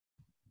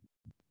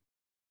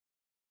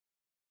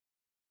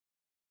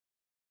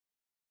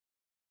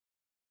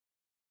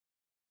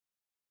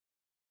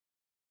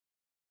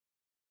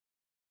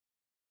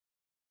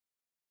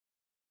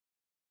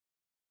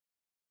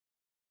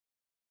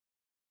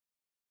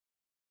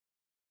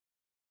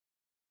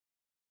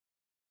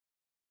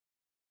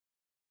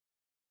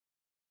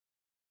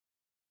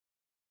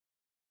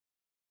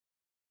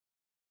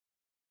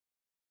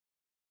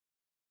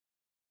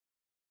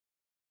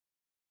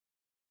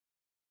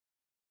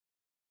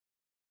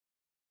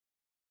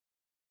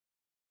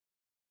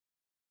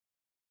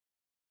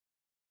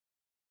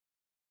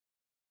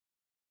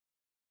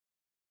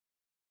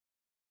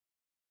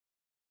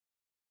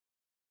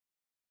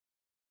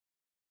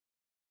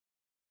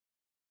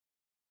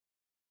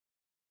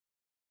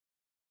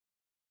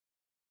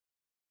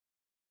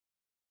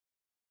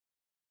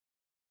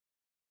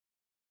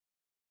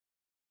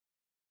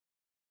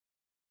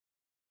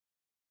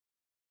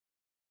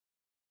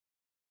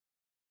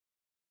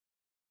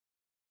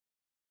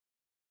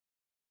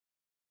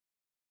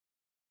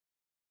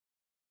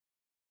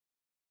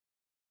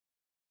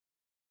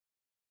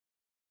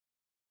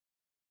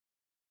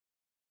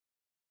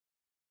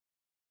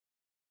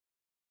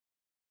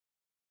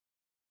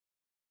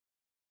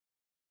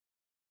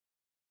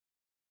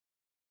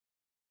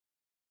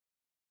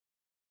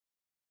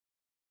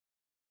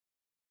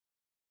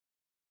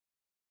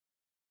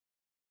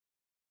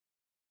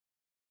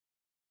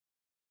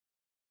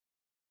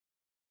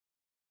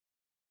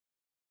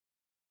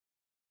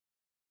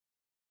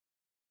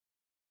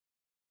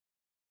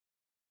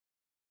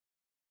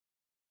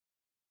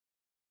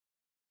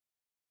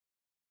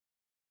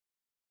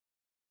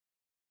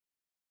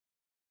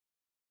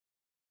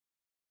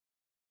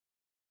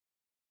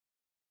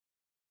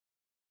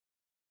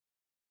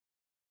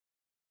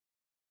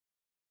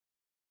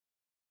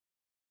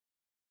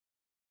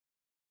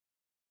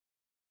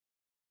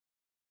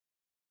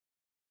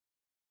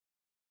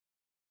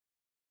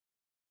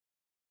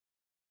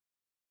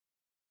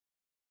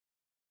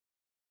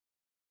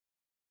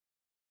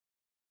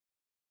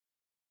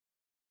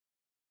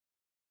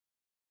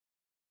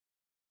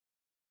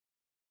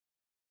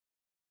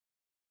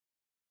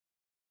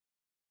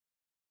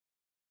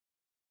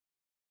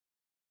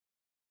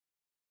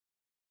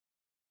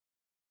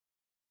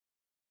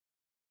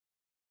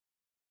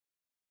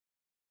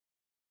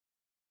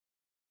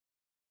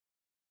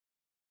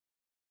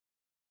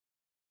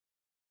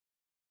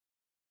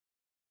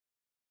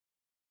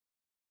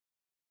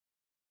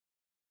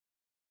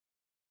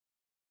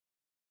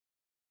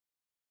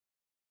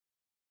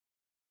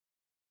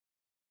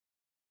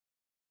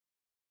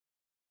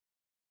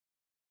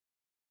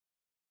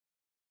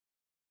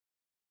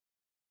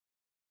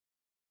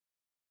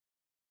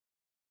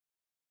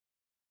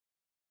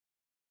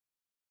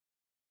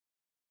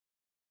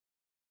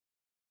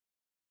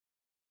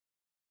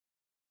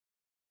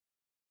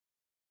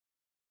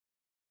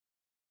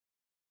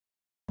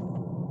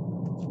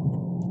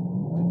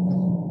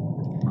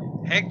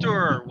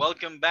Hector,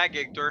 welcome back,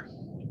 Hector.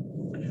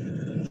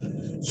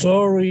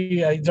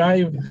 Sorry, I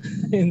drive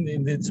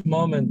in this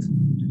moment.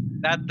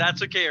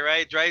 That's okay,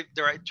 right?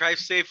 Drive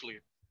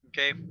safely,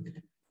 okay?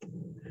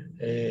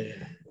 We're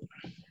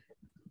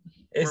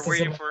Esta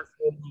waiting semana for.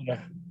 fue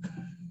dura.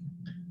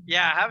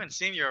 Yeah, I haven't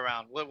seen you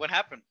around. What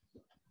happened?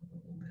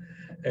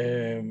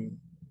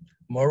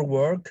 More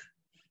work.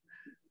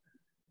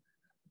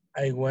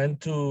 I went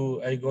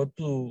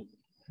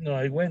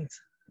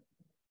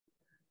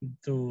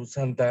to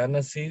Santa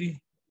Ana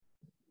City.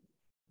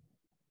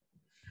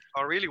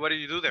 Oh, really? What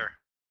did you do there?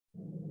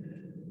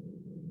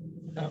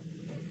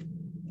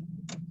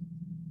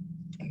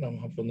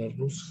 Vamos a poner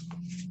luz.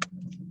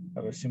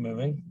 A ver si me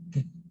ven.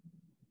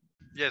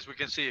 Yes, we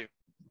can see you.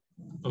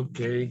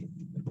 Okay.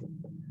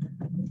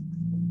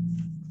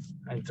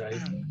 I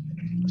drive.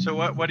 So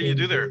what do you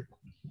do there?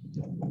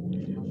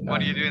 What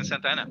do you do in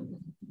Santa Ana?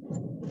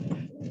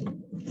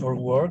 For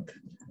work,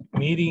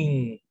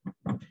 meeting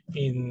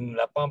in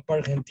La Pampa,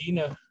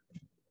 Argentina.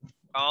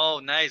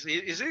 Oh, nice.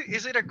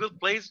 Is it a good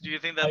place? Do you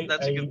think that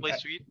that's a good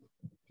place to eat?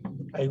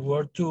 I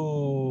work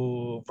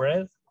to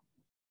bread.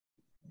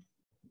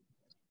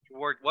 You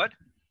work what?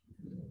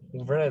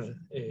 Bread,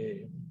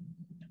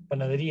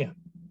 panadería.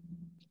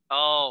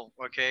 Oh,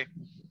 okay.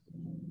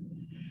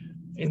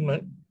 In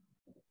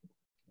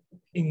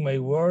my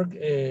work,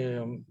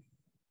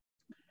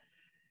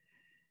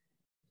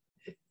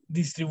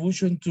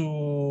 distribution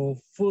to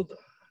food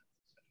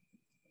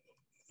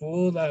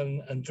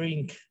and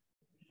drink,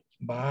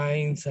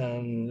 wines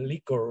and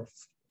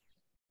liquors.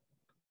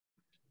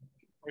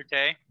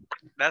 Okay,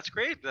 that's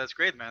great. That's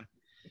great, man.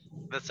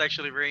 That's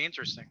actually very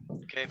interesting.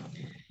 Okay.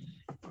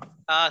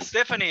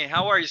 Stephanie,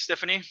 how are you,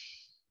 Stephanie?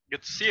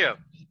 Good to see you.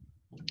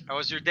 How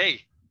was your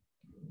day?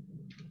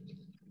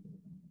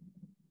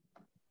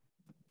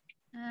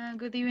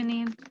 Good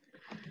evening.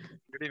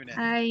 Good evening.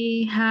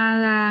 I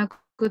had a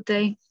good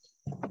day.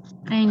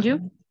 And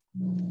you?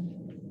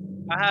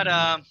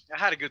 I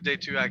had a good day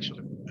too,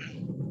 actually.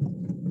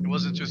 It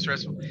wasn't too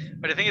stressful,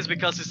 but I think it's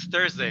because it's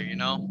Thursday, you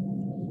know.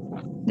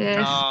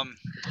 Yes.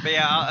 But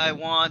yeah,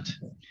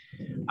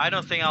 I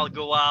don't think I'll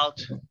go out.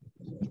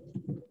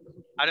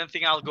 I don't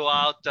think I'll go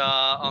out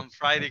on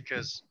Friday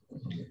because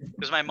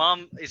my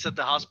mom is at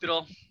the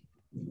hospital.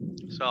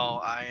 So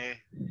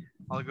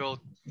I'll go,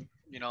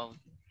 you know,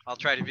 I'll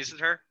try to visit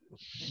her.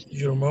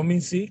 Your mom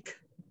is sick?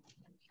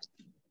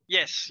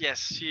 Yes.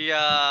 She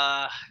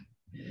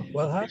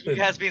What happened? It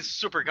has been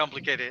super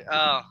complicated.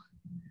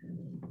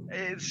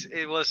 There's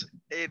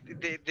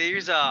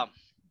how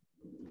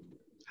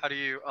do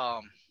you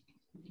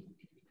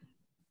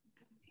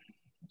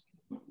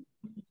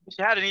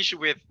she had an issue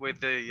with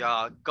the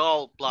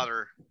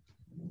gallbladder.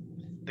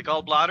 The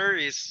gallbladder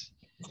is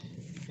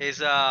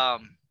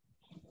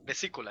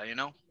vesicula, you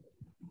know.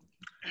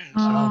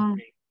 So,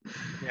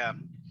 yeah,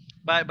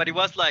 but it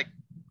was like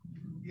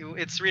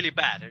it's really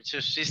bad. It's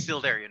just she's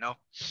still there, you know.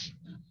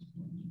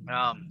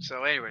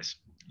 So anyways,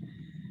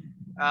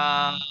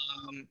 all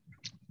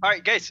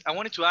right, guys, I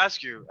wanted to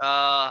ask you,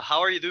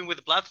 how are you doing with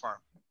the platform?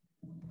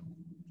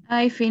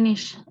 I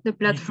finished the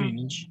platform.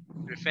 You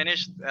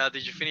finished?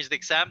 Did you finish the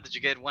exam? Did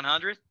you get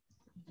 100?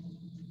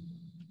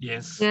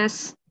 Yes.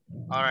 Yes.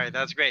 All right,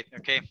 that's great.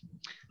 Okay.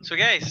 So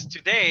guys,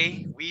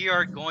 today we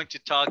are going to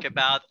talk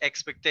about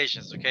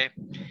expectations, okay?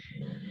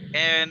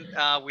 And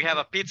we have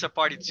a pizza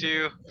party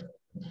too,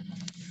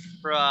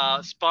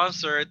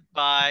 sponsored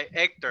by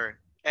Hector.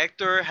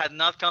 Hector had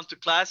not come to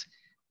class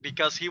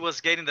because he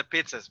was getting the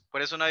pizzas.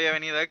 Por eso no había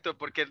venido Hector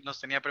porque nos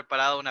tenía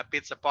preparado una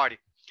pizza party.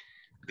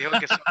 Dijo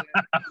que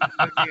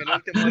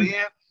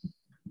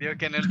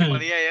en el último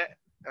día,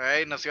 all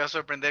right, nos iba a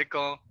sorprender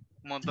con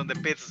un montón de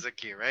pizzas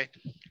aquí, right?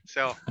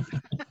 So,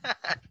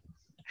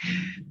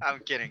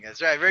 I'm kidding,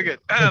 guys. Right, very good.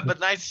 But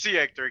nice to see you,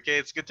 Hector. Okay,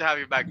 it's good to have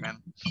you back, man.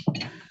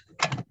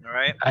 All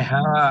right. I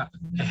have a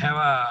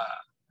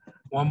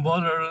one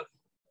bottle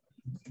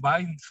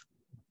wine.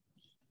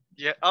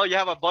 Yeah. Oh, you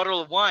have a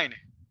bottle of wine.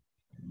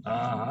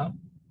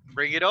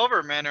 Bring it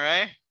over, man. All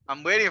right.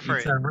 I'm waiting for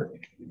it.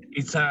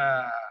 It's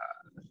a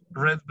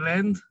red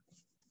blend.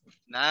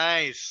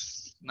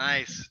 Nice.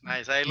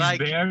 It's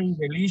very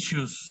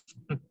delicious.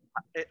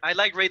 I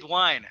like red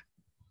wine.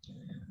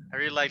 I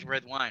really like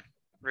red wine.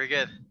 Very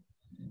good.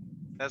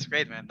 That's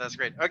great, man. That's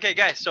great. Okay,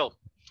 guys. So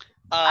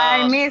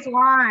I miss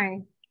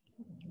wine.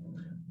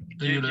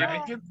 Do you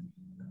like it?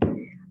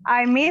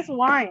 I miss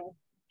wine.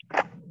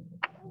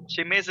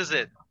 She misses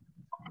it.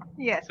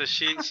 Yes. So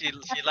she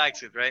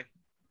likes it, right?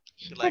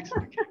 She likes it.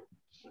 Okay.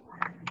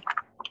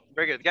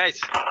 Very good, guys.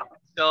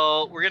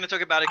 So we're gonna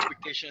talk about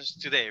expectations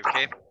today,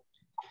 okay?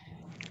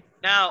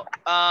 Now,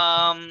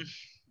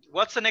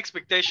 what's an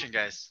expectation,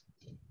 guys?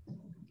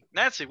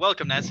 Nancy,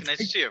 welcome, Nancy. Nice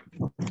to see you.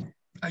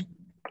 Hi.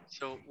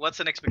 So, what's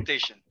an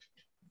expectation?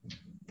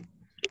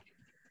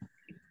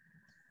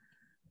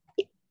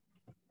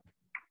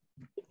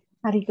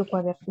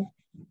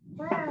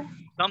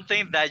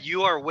 Something that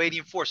you are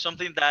waiting for,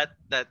 something that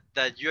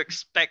you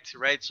expect,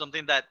 right?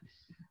 Something that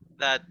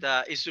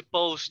is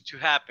supposed to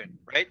happen,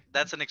 right?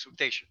 That's an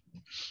expectation.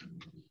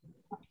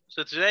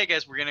 So today,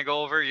 guys, we're gonna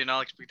go over,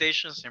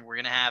 expectations, and we're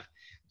gonna have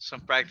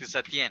some practice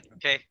at the end,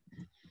 okay?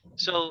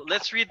 So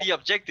let's read the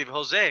objective.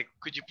 Jose,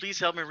 could you please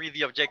help me read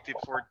the objective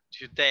for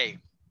today?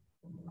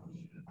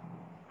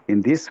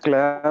 In this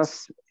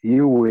class,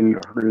 you will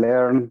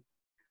learn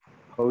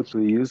how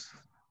to use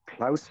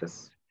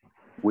clauses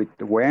with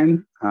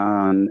when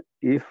and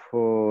if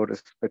for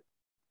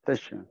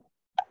expectation.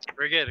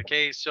 Very good.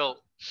 Okay, so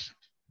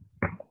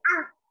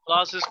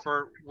clauses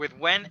with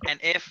when and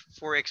if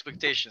for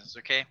expectations.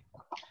 Okay.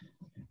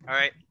 All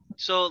right.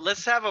 So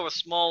let's have a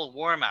small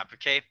warm up.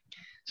 Okay.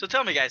 So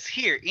tell me, guys,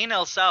 here in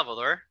El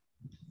Salvador,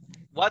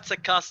 what's a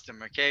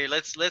custom? Okay,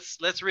 let's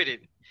read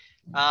it.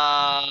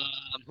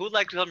 Who'd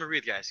like to help me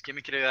read, guys? ¿Quién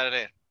me quiere ayudar a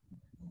leer?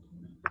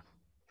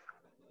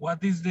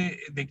 What is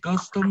the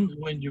custom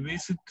when you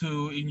visit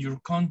in your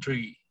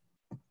country?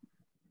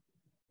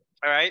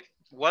 All right.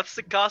 What's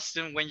the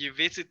custom when you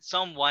visit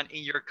someone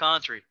in your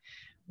country?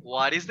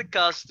 What is the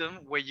custom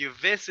when you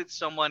visit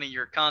someone in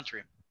your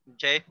country?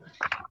 Okay.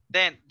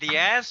 Then the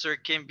answer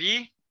can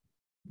be,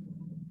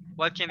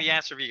 what can the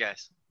answer be,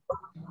 guys?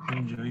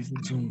 When you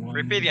visit someone.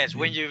 Repeat, guys.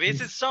 When you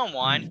visit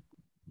someone.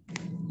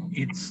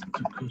 It's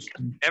the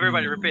custom.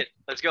 Everybody repeat.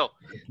 Let's go.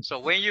 So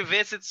when you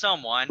visit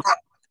someone.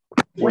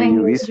 When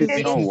you visit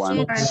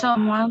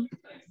someone.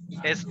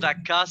 It's the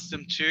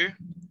custom to.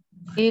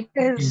 It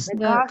is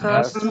the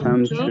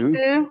custom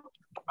to.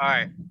 All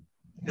right.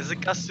 Is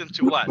it custom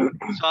to what?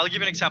 So I'll give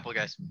you an example,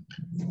 guys.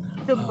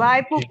 To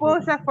buy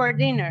pupusas for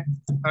dinner.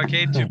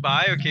 Okay, to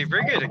buy. Okay,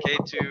 very good. Okay,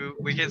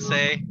 we can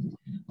say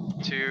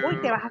to. Uy,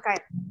 te vas a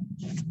caer.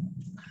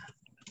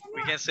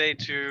 We can say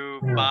to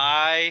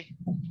buy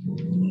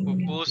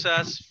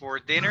pupusas for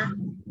dinner.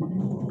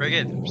 Very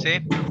good.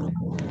 See?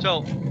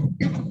 So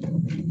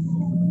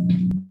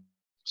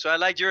I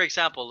liked your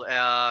example.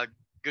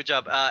 Good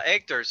job.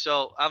 Hector.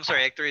 So I'm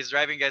sorry, Hector is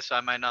driving, guys, so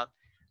I might not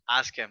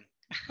ask him.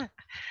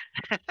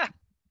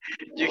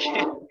 You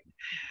can.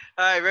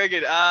 All right, very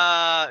good.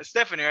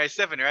 Stephanie, right?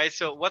 Stephanie, right?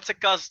 So what's a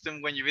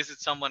custom when you visit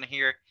someone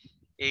here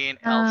in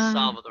El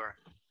Salvador?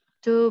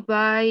 To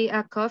buy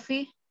a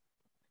coffee.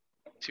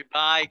 To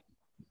buy,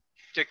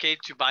 okay,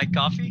 to buy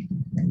coffee.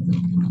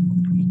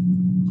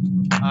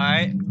 All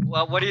right.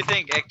 Well, what do you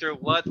think, Hector?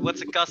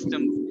 What's a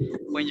custom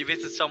when you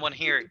visit someone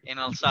here in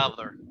El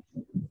Salvador?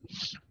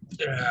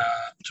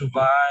 To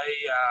buy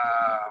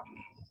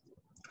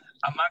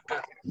a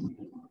hamaca.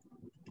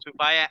 To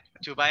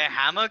buy a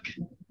hammock?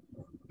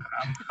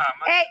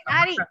 Hey,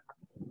 Ari.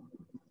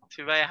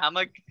 To buy a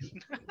hammock.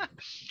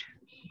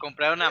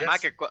 Comprar una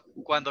hamaca.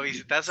 Cuando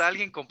visitas a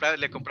alguien,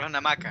 le compras una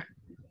hamaca.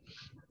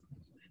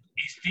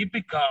 It's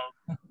typical.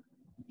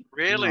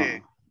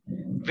 Really?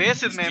 No.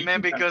 Visit me,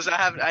 man, because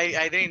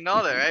I didn't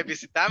know that, right?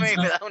 Visitame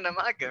y me da una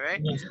hamaca,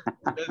 right? Let's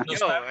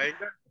go, right?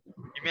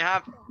 You may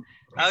have.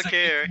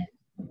 Okay.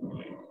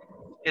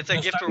 It's a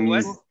gift for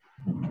what?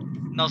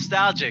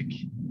 Nostalgic.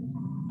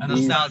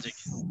 Nostalgic.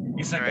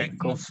 It's a right.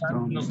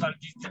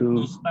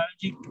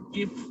 nostalgic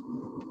gift.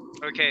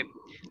 Okay.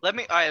 Let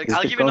me. All right.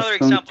 I'll give you another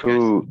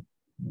example,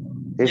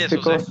 guys. Is the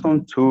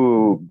custom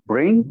to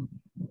bring?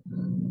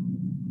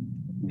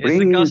 Is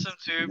the custom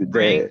to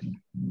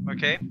bring?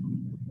 Okay.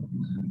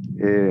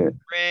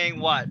 Bring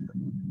what?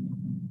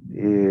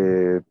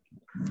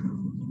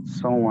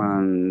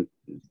 Someone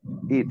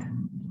eat.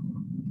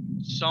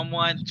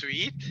 Someone to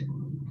eat?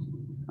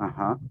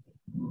 Uh-huh.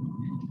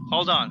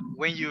 Hold on.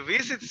 When you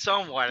visit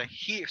someone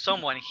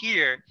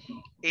here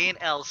in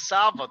El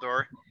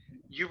Salvador,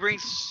 you bring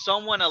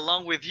someone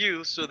along with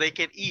you so they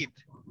can eat.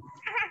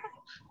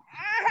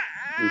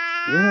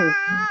 Yes.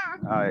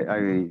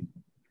 I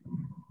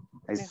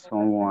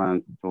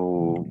someone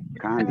to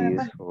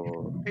candies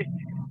or.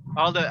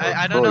 Hold on.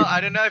 I don't know.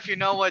 I don't know if you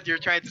know what you're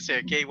trying to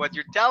say. Okay. What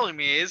you're telling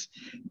me is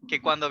que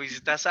cuando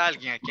visitas a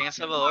alguien aquí en El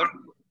Salvador,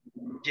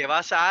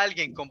 llevas a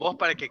alguien con vos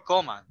para que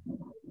coman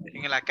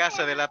en la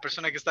casa de la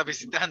persona que está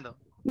visitando.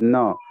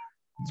 No,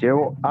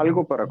 llevo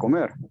algo para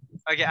comer.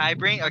 Okay,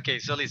 okay,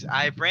 so listen,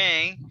 I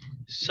bring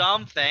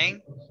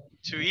something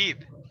to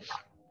eat.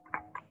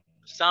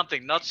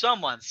 Something, not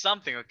someone,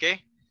 something,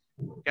 okay?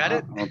 Got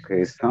it?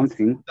 Okay,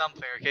 something.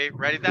 Something, okay?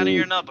 Write it down in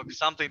your notebook,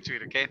 something to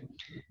eat, okay?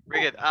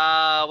 Very good.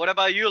 What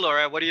about you,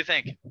 Laura? What do you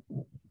think?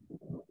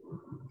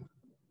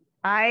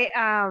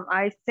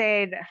 I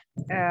said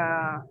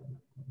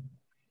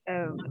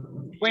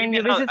when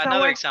you visit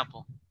another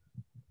example.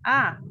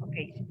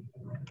 Okay.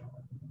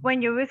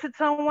 When you visit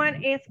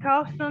someone, it's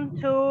custom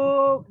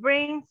to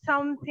bring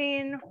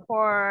something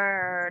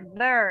for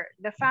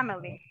the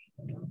family.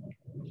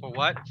 For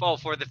what? Oh,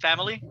 for the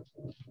family?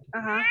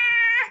 Uh-huh.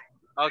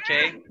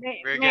 Okay.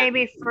 Very good.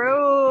 Maybe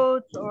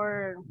fruits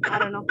or I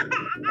don't know.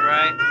 All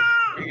right.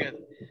 Very good.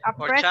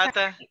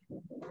 Horchata.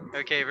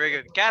 Okay, very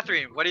good.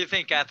 Catherine, what do you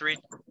think,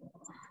 Catherine?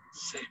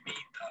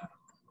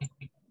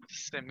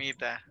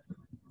 Semita.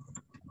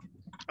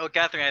 Oh,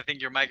 Catherine, I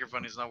think your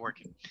microphone is not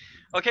working.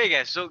 Okay,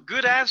 guys. So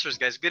good answers,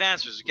 guys. Good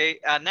answers. Okay.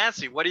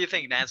 Nancy, what do you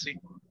think, Nancy?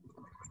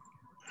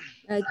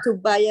 To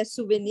buy a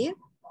souvenir.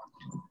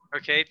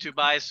 Okay, to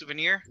buy a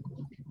souvenir.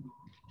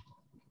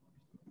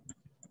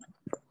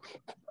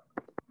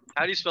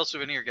 How do you spell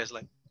souvenir, guys?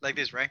 Like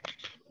this, right?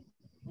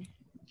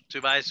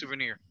 To buy a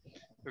souvenir.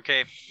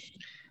 Okay.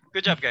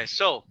 Good job, guys.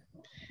 So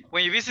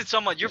when you visit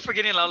someone, you're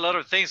forgetting a lot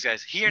of things,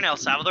 guys. Here in El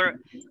Salvador,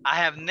 I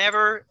have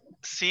never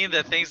seen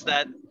the things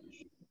that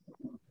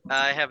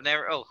I have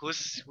never. Oh,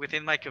 who's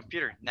within my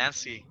computer?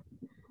 Nancy.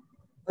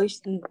 Hoy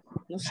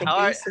no sé How qué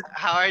are, hice.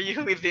 how are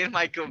you within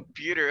my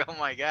computer? Oh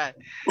my God.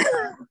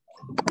 No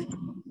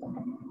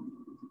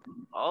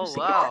Oh, sé qué.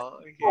 wow.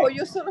 Oh, Okay.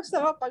 yo solo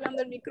estaba apagando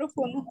el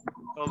micrófono.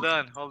 Hold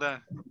on, hold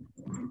on.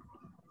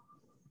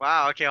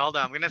 Wow, okay, hold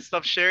on. I'm gonna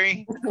stop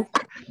sharing.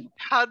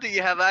 How do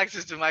you have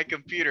access to my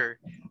computer?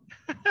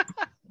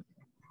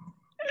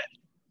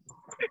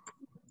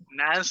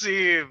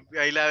 Nancy,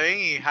 ahí la ven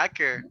y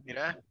hacker,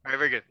 mira. All right,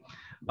 very good.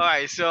 All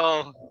right,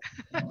 so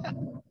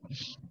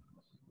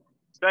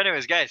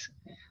anyways, guys.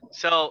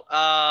 So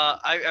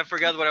I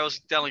forgot what I was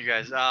telling you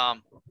guys.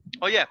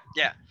 Oh yeah,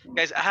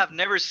 guys, I have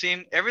never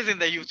seen everything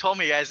that you told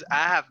me, guys.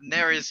 I have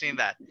never seen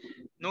that.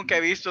 Nunca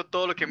he visto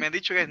todo lo que me han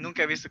dicho, guys.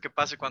 Nunca he visto que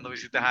pase cuando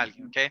visitas a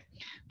alguien, okay?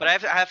 But I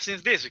have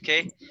seen this,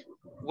 okay?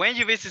 When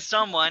you visit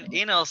someone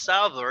in El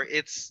Salvador,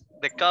 it's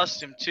the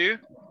custom to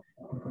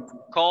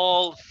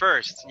call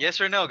first.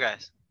 Yes or no,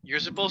 guys? You're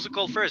supposed to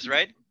call first,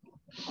 right?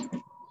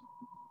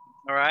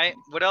 All right.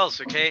 What else?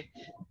 Okay.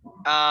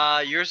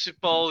 You're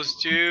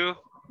supposed to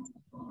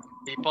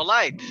be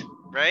polite,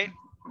 right?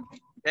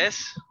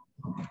 Yes.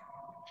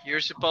 You're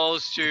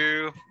supposed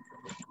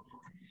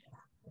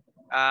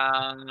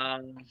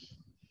um,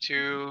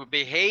 to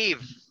behave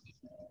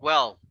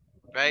well,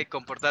 right?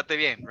 Comportate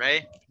bien,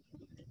 right?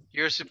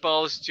 You're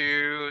supposed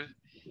to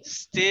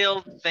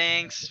steal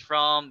things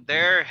from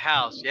their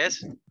house.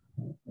 Yes.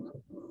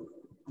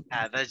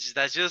 That's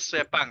just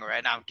a pango,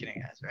 right? No, I'm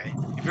kidding, guys. Right?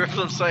 If you're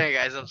from Soya,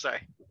 guys, I'm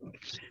sorry.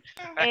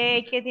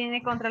 ¿Qué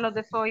tiene contra los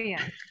de soya?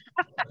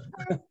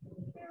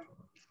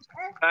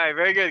 All right,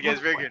 very good, guys.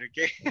 Very good.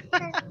 Okay.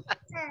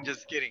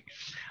 Just kidding.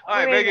 All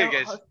right, very good,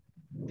 guys.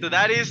 So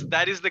that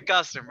is the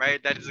custom,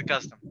 right? That is the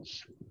custom.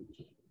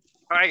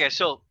 All right, guys.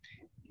 So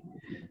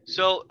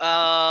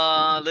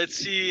let's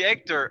see,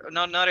 Hector.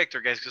 No, not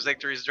Hector, guys, because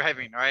Hector is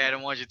driving. All right, I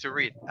don't want you to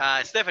read.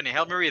 Stephanie,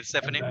 help me read,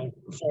 Stephanie.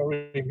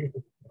 Sorry.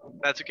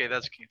 That's okay.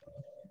 That's okay.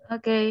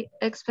 Okay,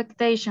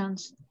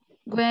 expectations.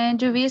 When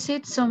you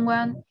visit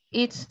someone,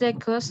 it's the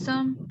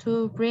custom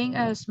to bring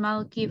a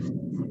small gift.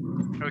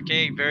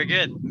 Okay, very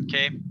good.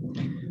 Okay.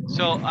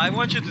 So I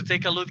want you to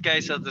take a look,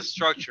 guys, at the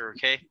structure,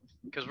 okay?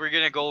 Because we're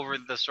gonna go over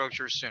the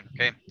structure soon,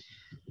 okay?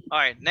 All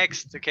right,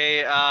 next,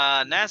 okay,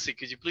 Nancy,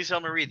 could you please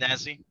help me read,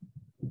 Nancy?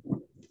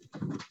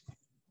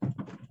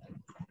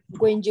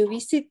 When you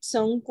visit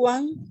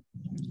someone,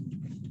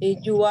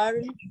 you are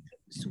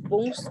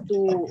supposed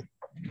to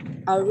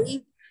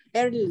arrive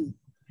early.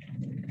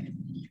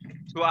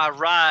 To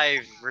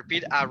arrive,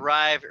 repeat,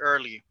 arrive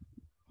early.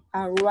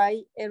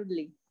 Arrive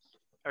early.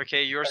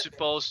 Okay, you're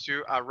supposed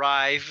to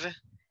arrive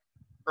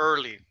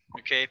early,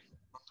 okay?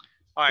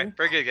 All right,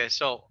 very good, guys.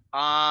 So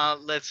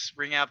let's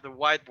bring up the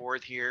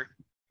whiteboard here.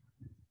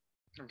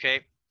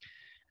 Okay,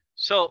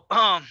 so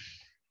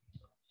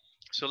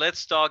so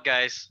let's talk,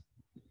 guys.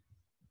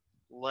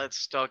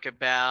 Let's talk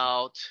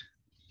about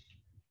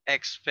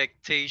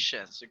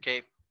expectations,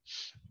 okay?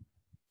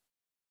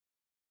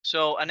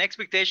 So an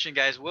expectation,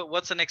 guys,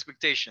 what's an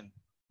expectation?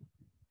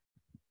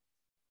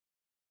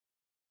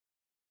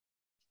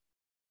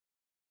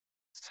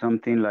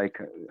 Something like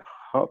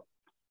hope.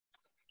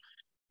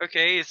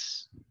 Okay,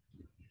 it's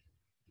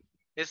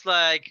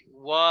like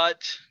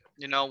what,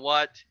 you know,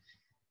 what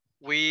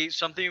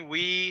something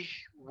we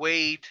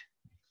wait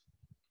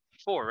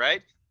for,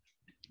 right?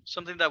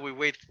 Something that we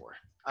wait for.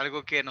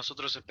 Algo que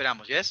nosotros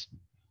esperamos, yes?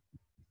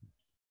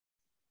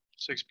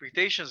 So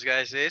expectations,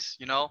 guys, is,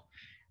 you know,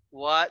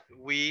 what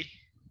we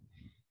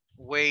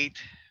wait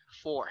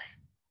for,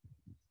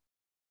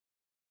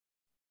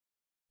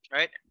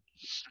 right?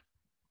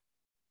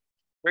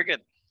 Very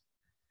good.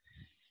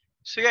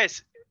 So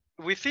guys,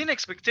 within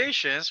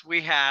expectations,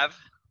 we have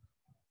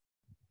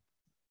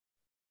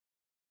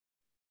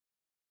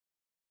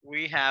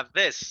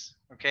this,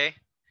 okay?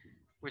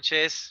 Which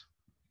is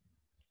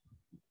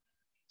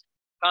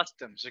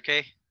customs,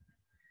 okay?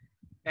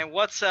 And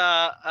what's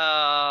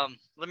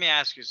let me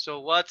ask you, so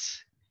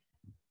what's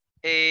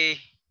a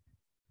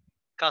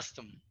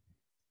custom?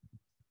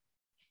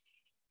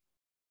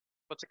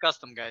 What's a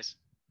custom, guys?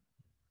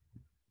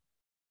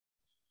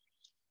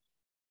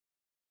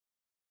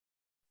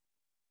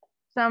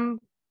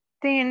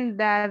 Something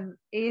that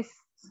is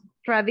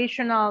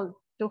traditional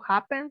to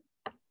happen.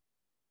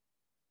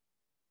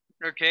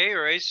 Okay,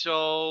 all right,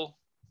 so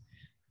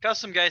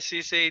custom, guys,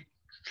 is a,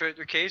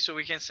 okay, so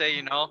we can say,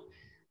 you know,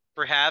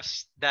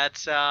 perhaps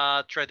that's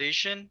a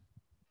tradition.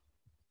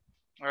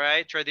 All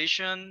right,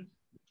 tradition.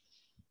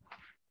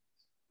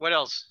 What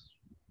else?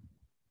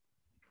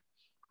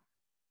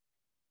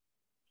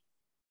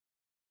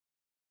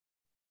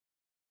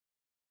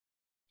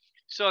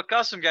 So a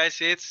custom, guys,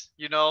 it's,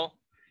 you know,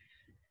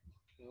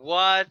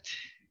 what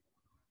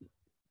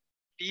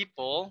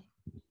people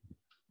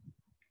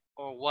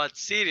or what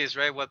cities,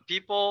 right? What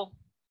people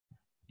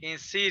in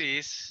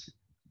cities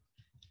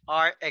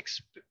are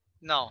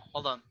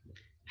hold on.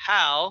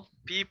 How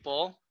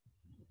people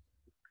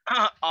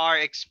are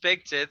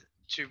expected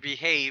to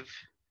behave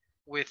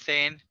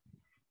within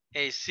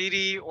a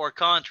city or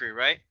country,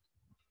 right?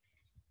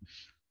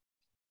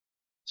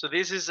 So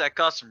this is a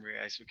custom,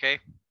 guys, okay?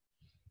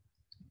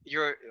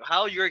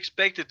 How you're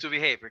expected to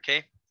behave,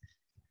 okay?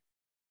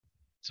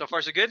 So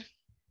far, so good?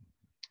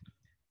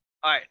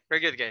 All right, very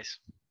good, guys.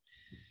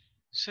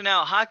 So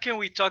now, how can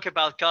we talk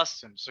about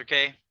customs,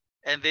 okay?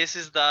 And this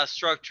is the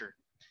structure.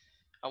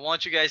 I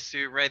want you guys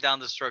to write down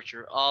the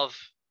structure of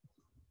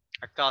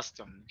a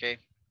custom, okay?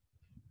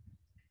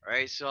 All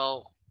right,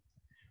 so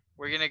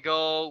we're gonna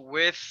go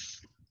with,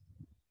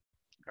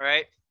 all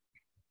right,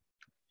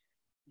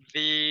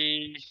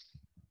 you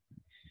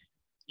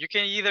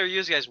can either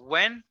use, guys,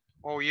 when,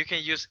 or you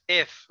can use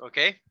if,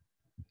 okay?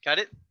 Got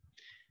it?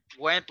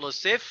 When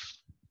plus if.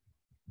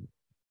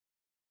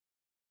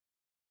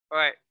 All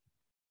right.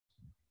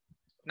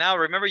 Now,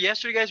 remember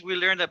yesterday, guys, we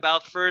learned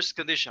about first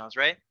conditionals,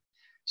 right?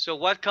 So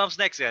what comes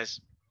next,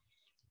 guys?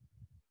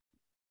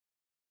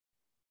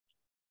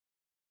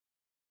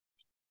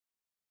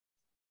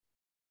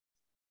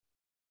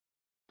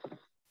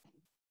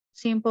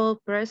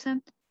 Simple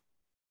present.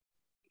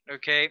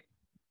 Okay,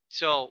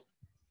 so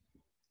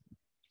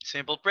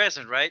simple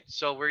present, right?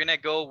 So we're gonna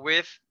go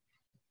with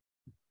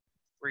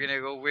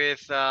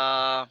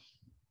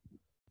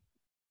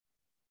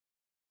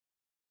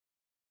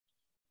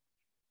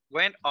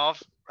when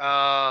of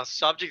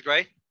subject,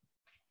 right?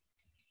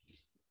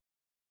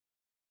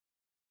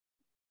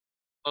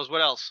 Plus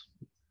what else?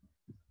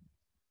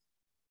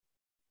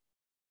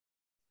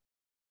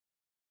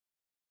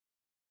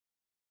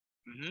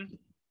 Mm-hmm.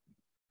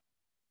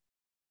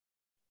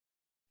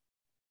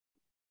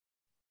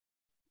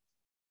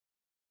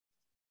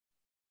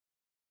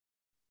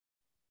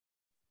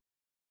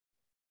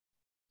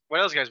 What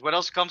else, guys? What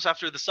else comes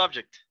after the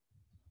subject?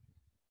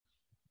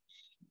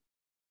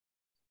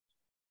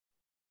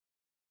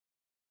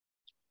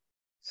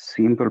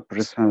 Simple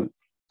present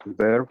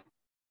verb.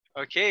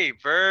 Okay,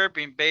 verb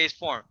in base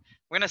form.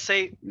 We're gonna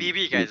say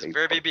BB, guys. base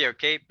Verb form. BB,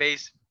 okay?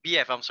 Base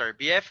BF, I'm sorry.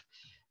 BF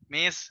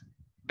means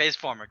base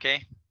form,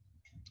 okay?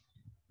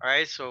 All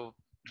right, so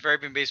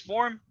verb in base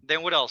form.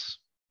 Then what else?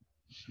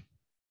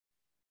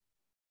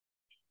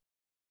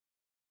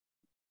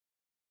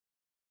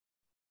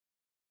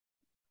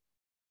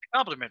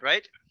 Complement,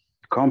 right?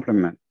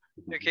 Complement.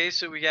 Okay,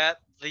 so we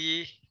got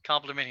the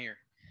complement here.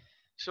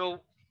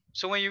 So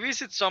when you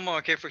visit someone,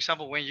 okay, for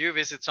example, when you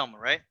visit someone,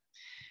 right?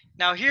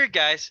 Now here,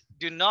 guys,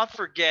 do not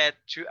forget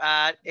to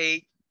add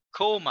a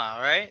comma,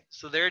 right?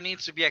 So there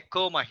needs to be a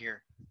comma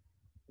here.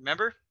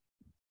 Remember?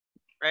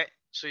 Right?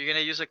 So you're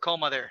gonna use a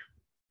comma there.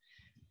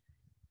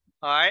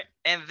 All right,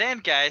 and then,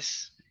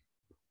 guys,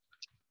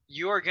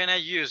 you are gonna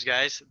use,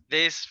 guys,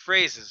 these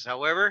phrases.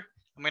 However,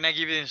 I'm gonna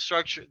give you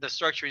the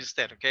structure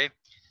instead, okay?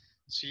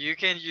 So you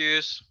can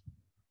use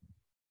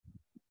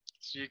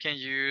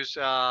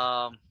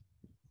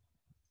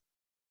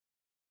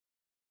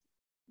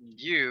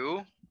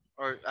you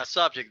or a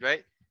subject,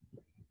 right?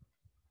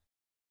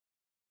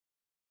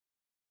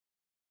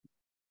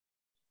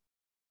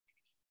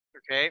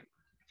 Okay.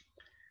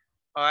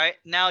 All right.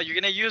 Now you're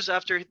gonna use,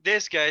 after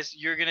this, guys,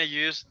 you're gonna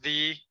use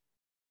the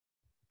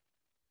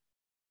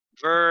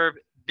verb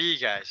be,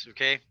 guys.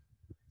 Okay.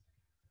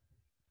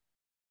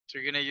 So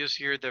you're gonna use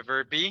here the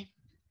verb be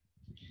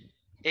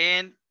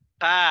in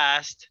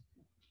past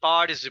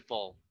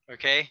participle.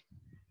 Okay.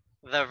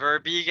 The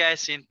verb be,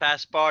 guys, in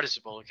past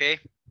participle. Okay.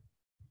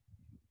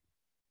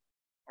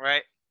 All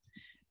right.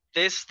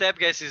 This step,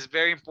 guys, is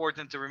very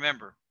important to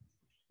remember.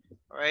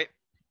 All right.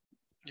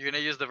 You're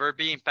gonna use the verb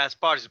be in past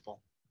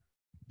participle.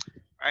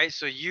 All right.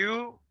 So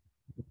you,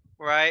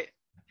 right?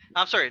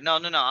 I'm sorry. No.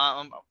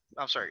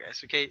 I'm sorry,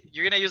 guys. Okay.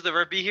 You're gonna use the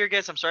verb be here,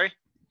 guys. I'm sorry.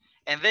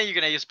 And then you're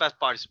gonna use past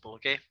participle.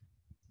 Okay.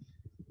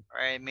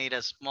 All right. Made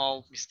a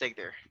small mistake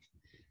there.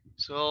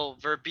 So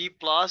verb be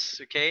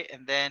plus. Okay.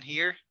 And then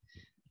here,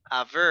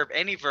 a verb,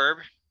 any verb.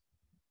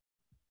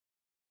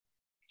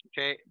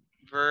 Okay.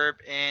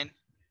 Verb in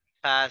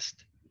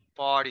past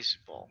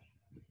participle.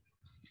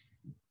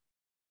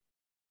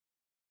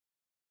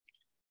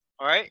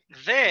 All right.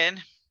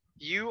 Then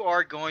you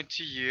are going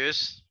to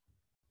use.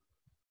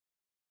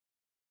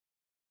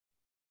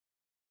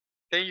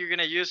 Then you're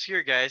gonna use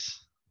here,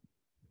 guys.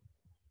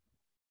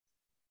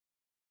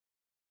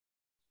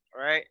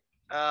 All right.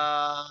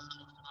 Oh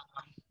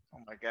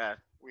my God,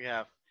 we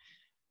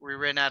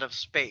ran out of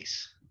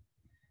space.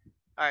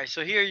 All right,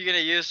 so here you're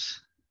gonna use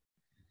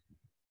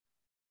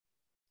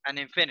an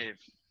infinitive.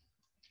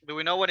 Do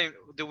we know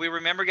do we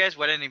remember, guys,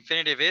 what an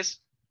infinitive is?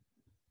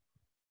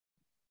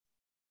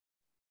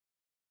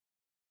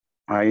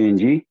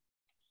 ing.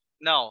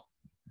 No,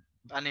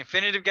 an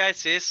infinitive,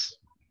 guys, is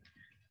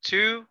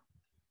to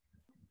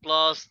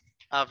plus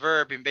a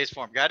verb in base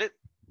form. Got it?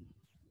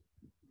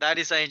 That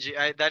is ing.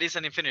 That is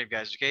an infinitive,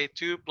 guys. Okay,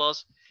 to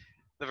plus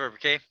the verb.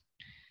 Okay,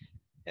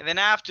 and then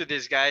after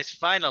this, guys,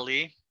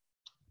 finally,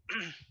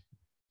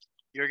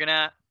 you're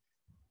gonna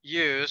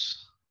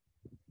use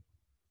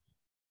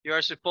You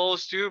are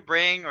supposed to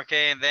bring,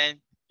 okay, and then,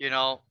 you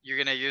know, you're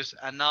gonna use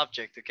an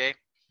object, okay?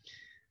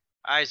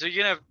 All right, so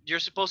you're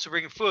supposed to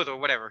bring food or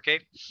whatever, okay?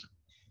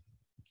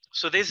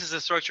 So this is the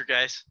structure,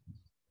 guys,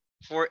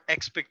 for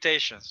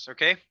expectations,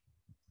 okay?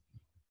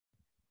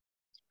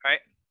 All right,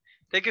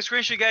 take a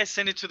screenshot, guys,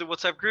 send it to the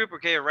WhatsApp group,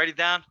 okay, or write it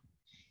down,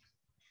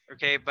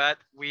 okay? But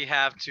we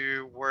have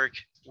to work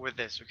with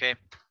this, okay?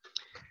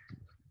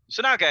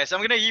 So now, guys,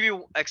 I'm gonna give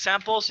you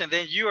examples, and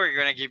then you are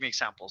gonna give me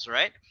examples, all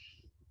right?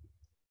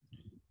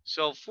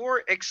 So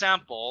for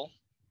example,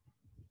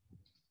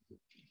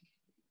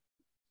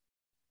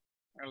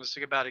 let's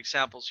talk about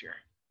examples here.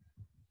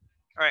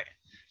 All right,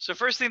 so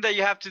first thing that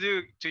you have to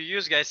do to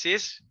use, guys,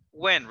 is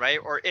when, right,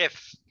 or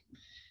if.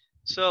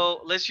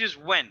 So let's use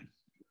when.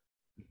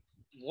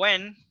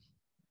 When,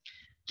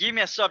 give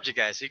me a subject,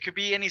 guys. It could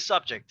be any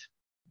subject.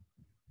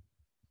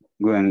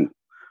 When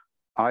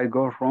I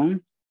go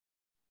wrong,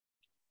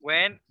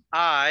 When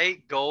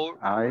I go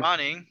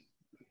running,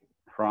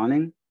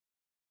 running,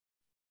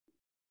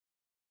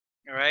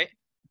 all right?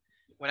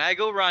 When I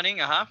go running,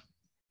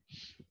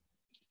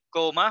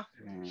 comma,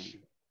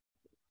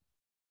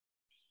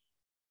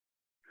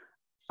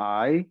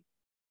 I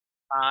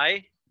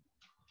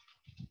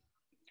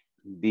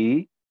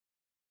be,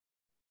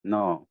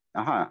 no,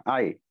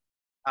 I,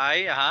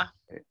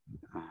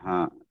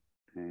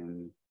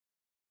 and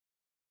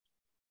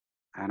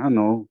I don't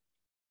know.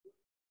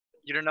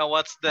 You don't know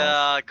what's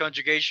the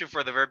conjugation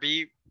for the verb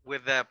be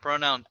with the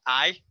pronoun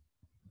I?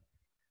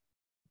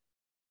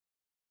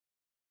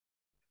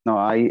 No,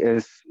 I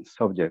is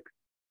subject,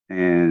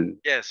 and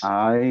Yes.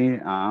 I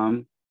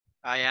am.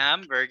 I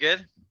am, very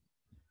good.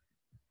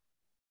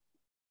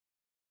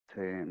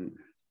 Here,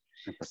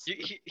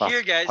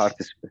 guys,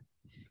 participle.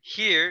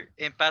 Here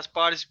in past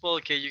participle,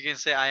 okay, you can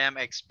say I am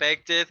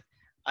expected,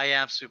 I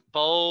am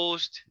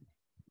supposed,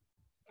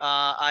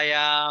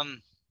 I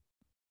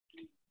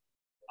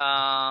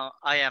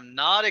am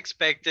not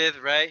expected,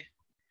 right?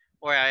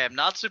 Or I am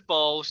not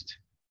supposed.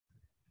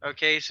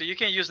 Okay, so you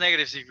can use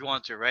negatives if you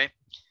want to, right?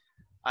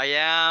 I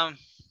am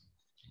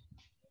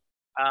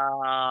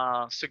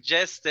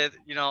suggested,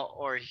 you know,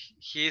 or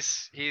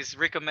he's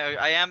recommended.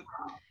 I am.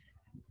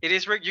 It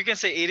is. You can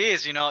say it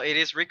is. You know, it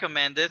is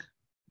recommended.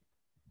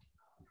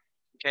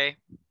 Okay.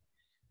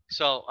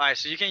 So, all right.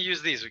 So you can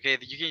use these. Okay.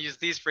 You can use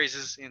these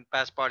phrases in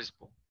past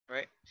participle.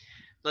 Right.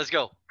 Let's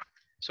go.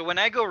 So when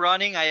I go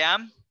running, I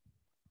am.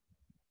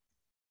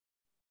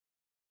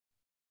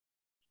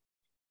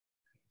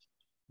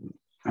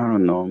 I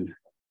don't know.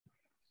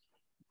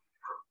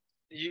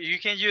 You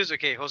can use,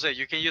 okay, Jose,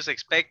 you can use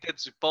expected,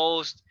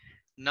 supposed,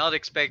 not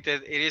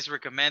expected, it is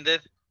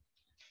recommended.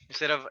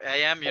 Instead of I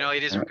am, you know,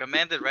 it is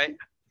recommended, right?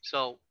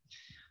 So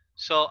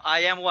I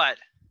am what?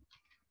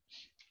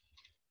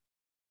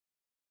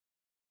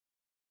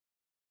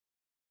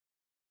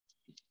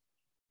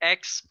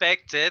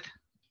 Expected.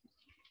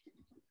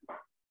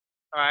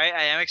 All right,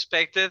 I am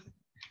expected.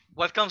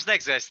 What comes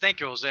next, guys?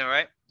 Thank you, Jose, all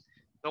right?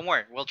 Don't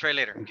worry, we'll try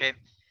later, okay?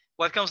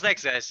 What comes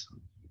next, guys?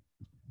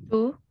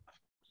 To.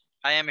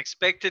 I am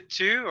expected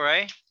to, all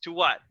right? To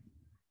what?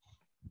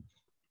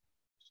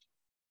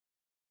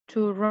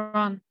 To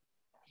run.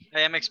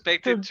 I am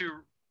expected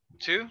to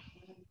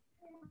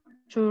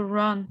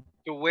run.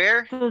 To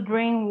where? To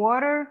drink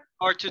water.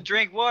 Or to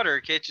drink water,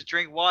 okay? To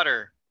drink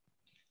water.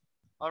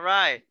 All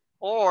right.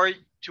 Or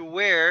to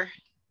wear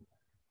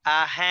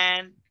a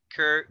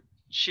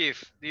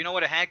handkerchief. Do you know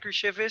what a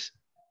handkerchief is?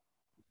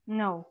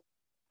 No.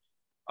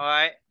 All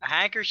right. A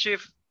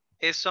handkerchief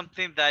is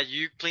something that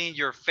you clean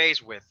your face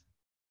with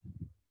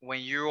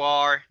when you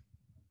are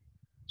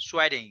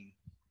sweating.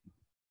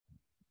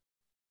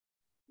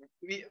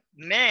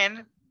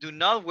 Men do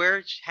not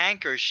wear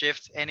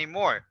handkerchiefs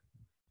anymore.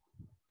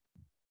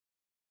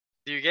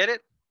 Do you get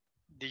it?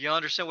 Do you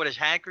understand what a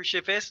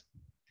handkerchief is?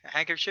 A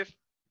handkerchief?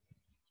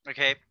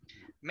 Okay.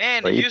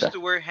 Men used to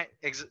wear,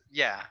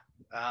 yeah.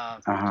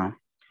 Para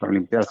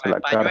limpiarse la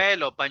cara.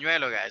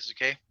 Pañuelo, guys,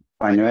 okay?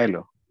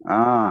 Pañuelo.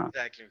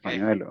 Exactly, okay.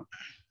 Pañuelo.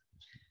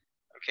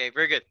 Okay,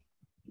 very good.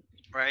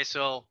 All right,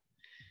 so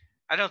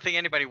I don't think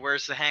anybody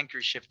wears a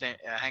handkerchief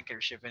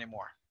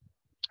anymore.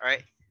 All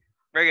right,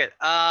 very good.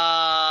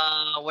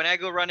 When I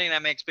go running,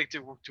 I'm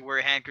expected to wear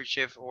a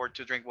handkerchief or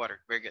to drink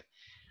water. Very good.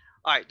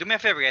 All right, do me a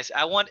favor, guys.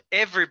 I want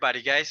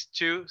everybody, guys,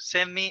 to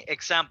send me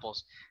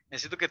examples.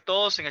 Necesito que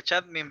todos en el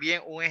chat me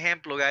envíen un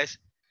ejemplo, guys.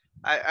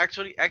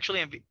 Actually,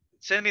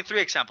 send me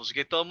 3 examples.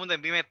 Okay, todo el mundo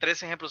envíeme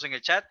 3 ejemplos en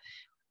el chat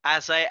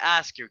as I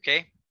ask you,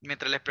 okay?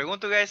 Mientras les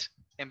pregunto, guys,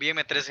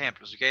 envíenme 3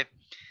 ejemplos, okay?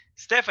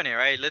 Stephanie,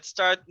 right? Let's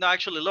start. No,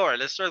 actually, Laura.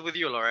 Let's start with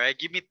you, Laura. Right?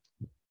 Give me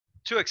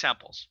 2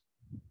 examples.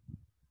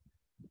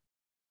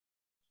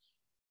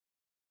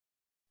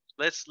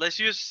 Let's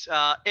use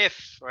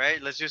if,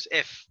 right? Let's use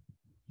if.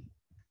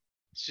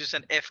 Let's use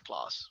an if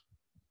clause.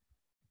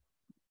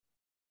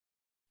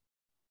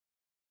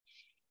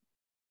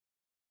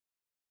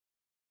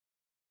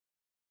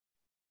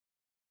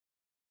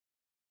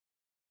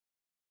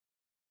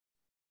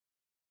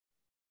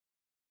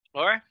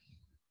 Laura?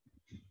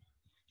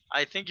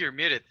 I think you're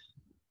muted.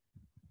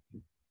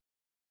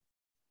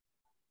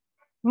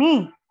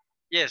 Me.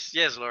 Yes,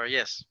 yes, Laura,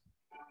 yes.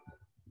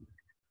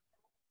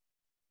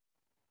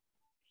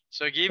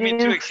 So give me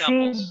two If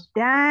examples. she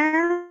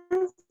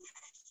dance,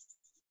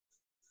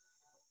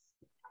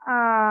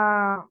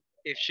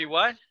 If she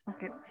what?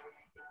 okay.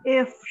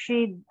 If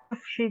she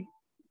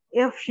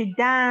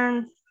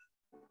dance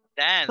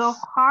Dance. so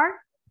hard,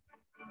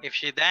 If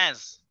she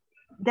dance.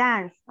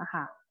 dance.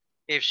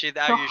 If she,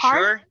 So are you hard?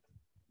 sure?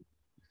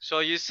 So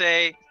you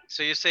say,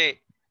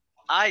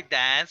 I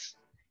dance,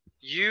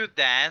 you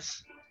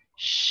dance,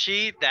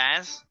 she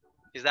dance.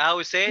 Is that how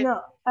we say it?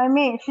 No, I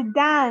mean she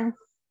dance.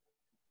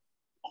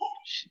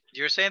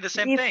 You're saying the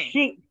same If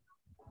thing.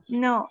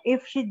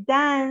 if she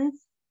dance.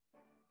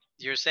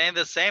 You're saying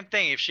the same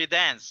thing if she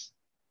dance.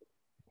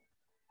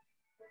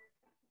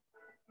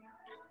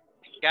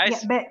 Guys?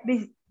 Yeah, but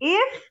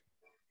if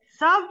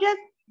subject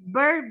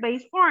verb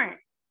base form.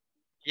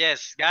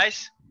 Yes,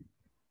 guys.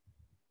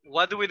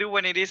 What do we do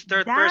when it is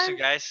third Dance. person,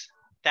 guys?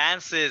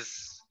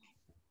 Dances.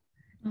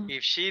 Mm.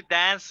 If she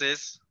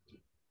dances.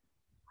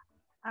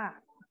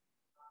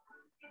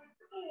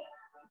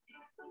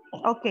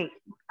 Okay,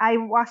 I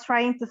was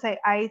trying to say,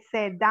 I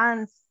said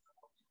dance,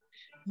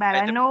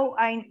 but now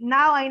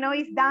I know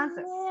it's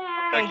dances.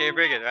 Okay,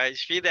 very good. Right,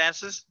 she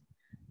dances.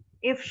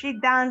 If she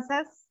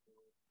dances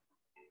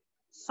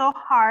so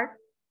hard.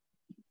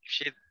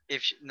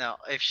 If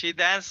she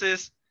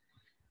dances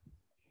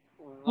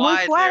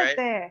widely,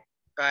 right?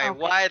 Right, okay.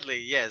 Widely,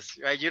 yes.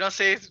 Right, you don't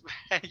say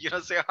you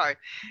don't say hard.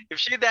 If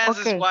she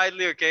dances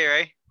widely, okay,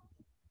 right?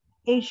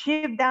 If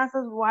she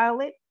dances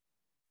wildly,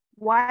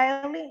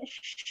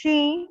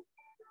 she.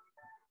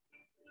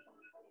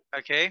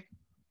 Okay.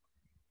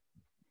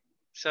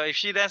 So if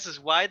she dances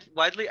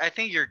widely, I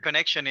think your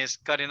connection is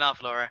cutting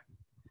off, Laura.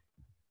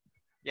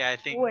 Yeah, I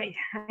think. Wait,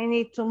 I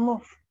need to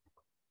move.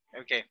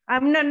 Okay.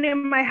 I'm not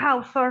in my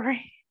house,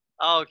 sorry.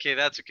 Oh, okay,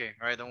 that's okay.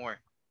 All right, don't worry.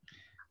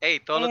 Hey,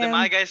 todos los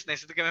demás, guys,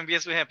 necesito que me envíen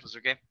sus ejemplos,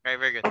 okay? All right,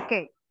 very good.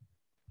 Okay.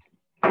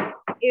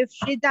 If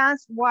she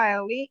dances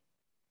wildly,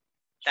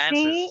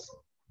 she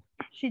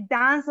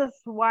dances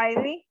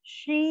wildly,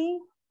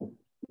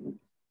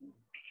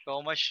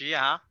 Como she,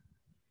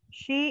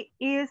 she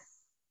is,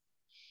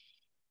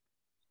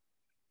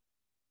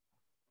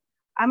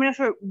 I'm not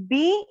sure,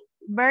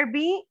 verb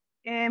be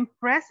in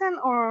present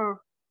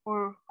or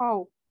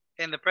how?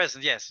 In the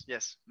present, yes.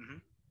 Mm-hmm.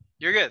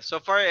 You're good. So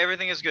far,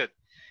 everything is good.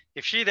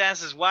 If she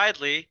dances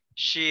widely,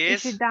 she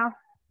is.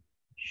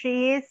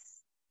 She is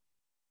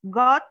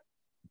got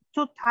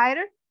too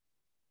tired.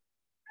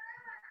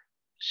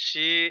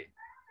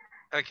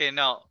 Okay,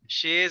 no.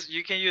 She is,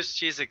 you can use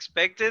she's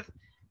expected.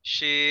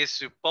 She's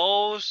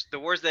supposed, the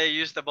words that I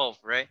used above,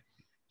 right?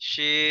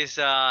 She's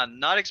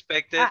not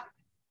expected.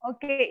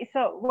 Okay,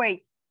 so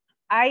wait.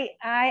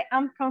 I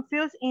am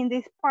confused in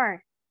this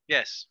part.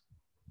 Yes.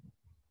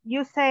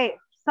 You say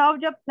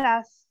subject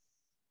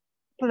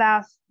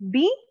plus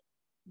be,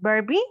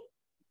 verb be.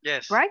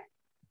 Yes. Right?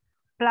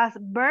 Plus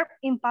verb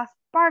in past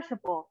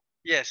participle.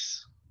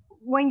 Yes.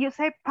 When you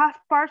say past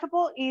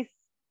participle,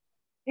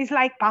 it's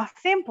like past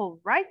simple,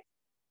 right?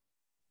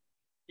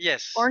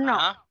 Yes. Or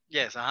not?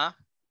 Yes.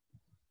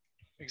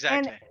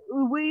 Exactly.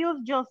 And we use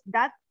just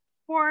that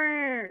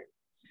for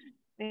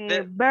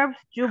verbs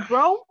you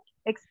wrote,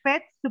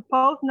 expect,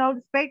 suppose, not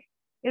expect,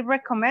 is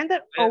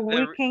recommended, or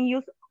we can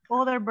use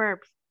other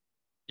verbs.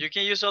 You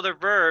can use other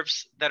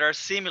verbs that are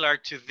similar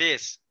to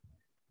this.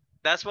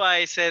 That's why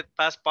I said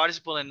past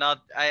participle and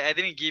not, I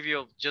didn't give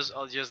you just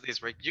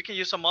this, right? You can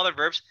use some other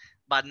verbs,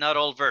 but not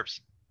all verbs,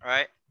 all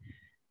right?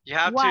 You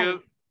have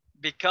to,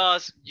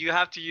 because you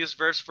have to use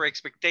verbs for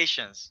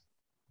expectations,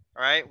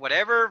 all right?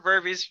 Whatever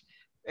verb is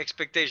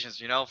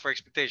expectations, for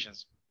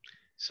expectations.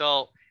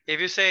 So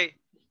if you say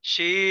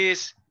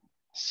she's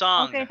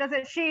sung. Okay,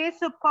 entonces she is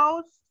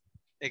supposed.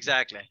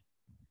 Exactly.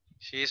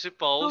 She is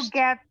supposed. To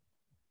get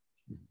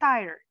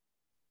tired.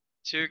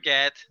 To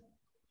get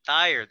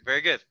tired.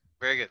 Very good.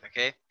 Very good.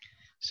 Okay.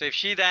 So if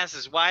she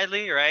dances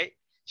widely, right?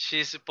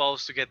 She's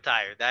supposed to get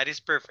tired. That is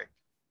perfect.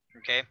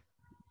 Okay.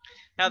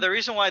 Now the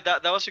reason why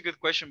that was a good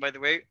question, by the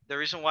way. The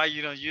reason why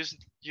you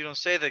don't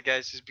say that,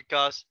 guys, is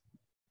because.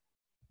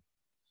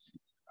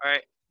 All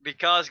right.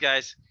 Because,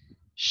 guys,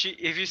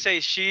 if you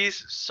say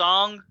she's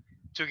sung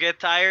to get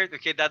tired,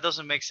 okay, that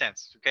doesn't make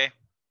sense. Okay.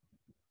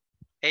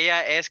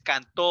 Ella es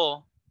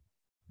cantó,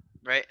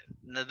 right?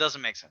 That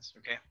doesn't make sense.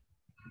 Okay.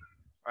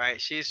 All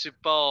right. She's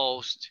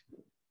supposed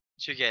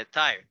to get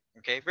tired.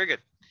 Okay. Very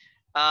good.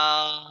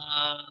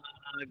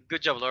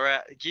 Good job,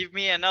 Laura. Give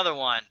me another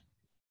one.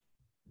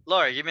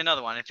 Laura, give me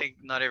another one. I think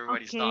not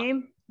everybody's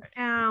done.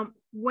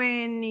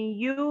 When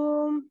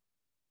you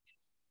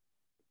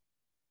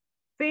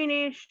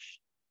finish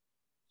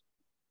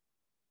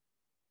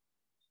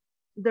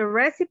the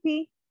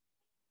recipe,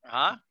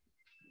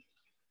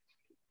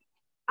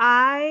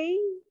 I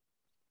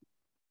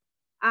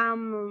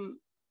am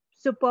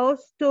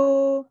supposed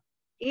to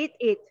eat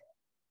it.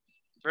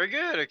 Very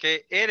good.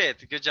 Okay, eat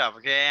it. Good job.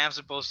 Okay, I am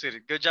supposed to eat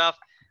it. Good job.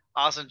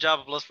 Awesome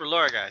job. Applause for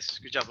Laura, guys.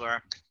 Good job,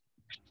 Laura.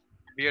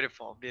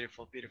 Beautiful,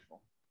 beautiful,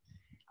 beautiful.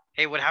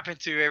 Hey, what happened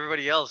to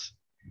everybody else?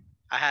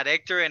 I had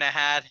Hector and I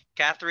had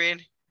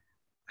Catherine.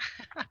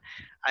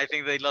 I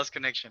think they lost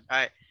connection. All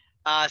right.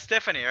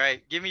 Stephanie, all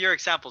right. Give me your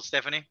example,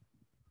 Stephanie.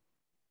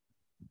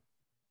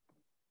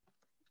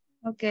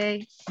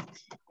 Okay.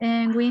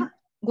 And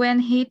when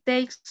he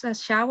takes a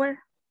shower,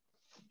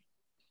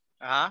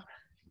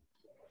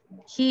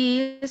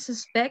 he is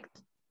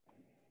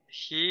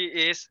He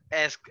is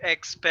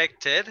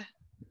expected.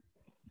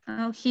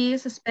 He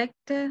is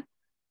expected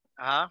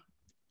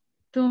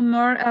To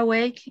more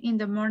awake in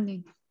the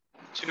morning.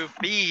 To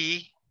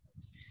be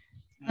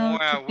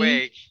more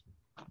awake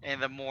in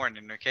the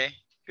morning, okay?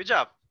 Good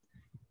job.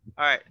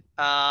 All right.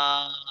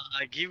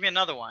 Give me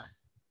another one.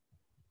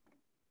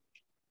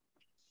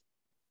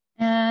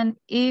 And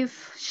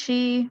if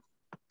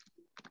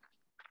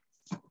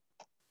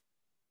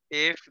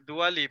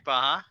Dua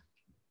Lipa,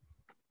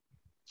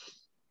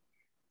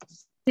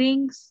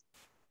 sings,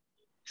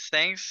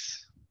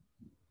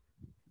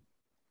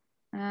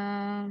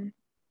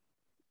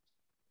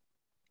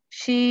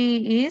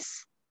 she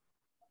is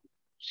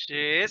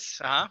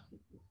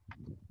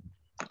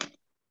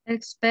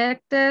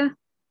expected.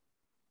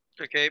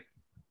 Okay.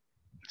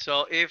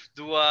 So if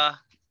Dua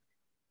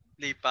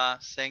Lipa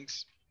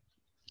sings,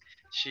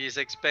 she is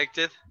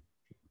expected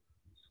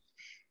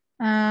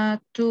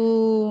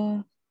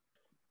to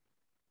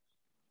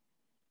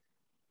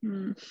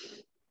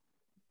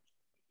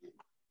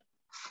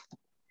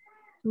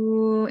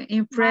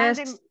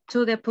impress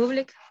to the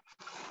public.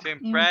 To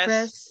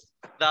impress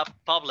the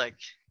public.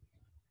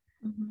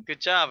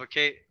 Good job,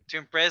 okay? To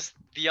impress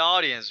the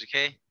audience,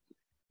 okay?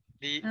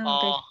 The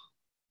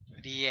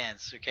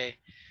audience, okay?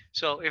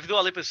 So if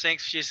Dua Lipa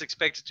sings, she's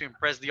expected to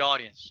impress the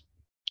audience,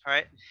 all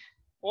right?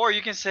 Or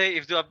you can say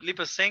if Dua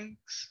Lipa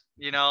sings,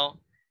 you know,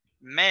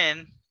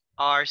 men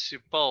are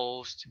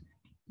supposed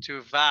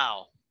to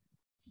vow.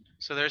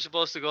 So they're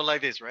supposed to go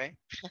like this, right?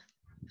 All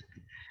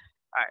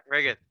right,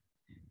 very good.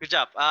 Good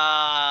job.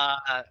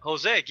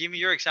 Jose, give me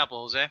your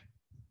example, Jose.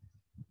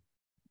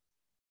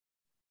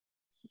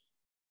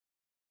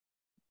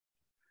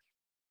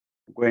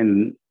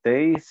 When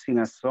they sing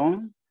a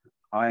song,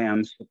 I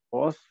am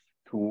supposed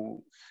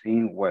to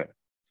sing well.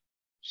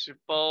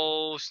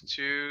 Supposed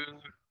to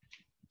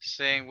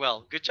sing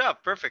well. Good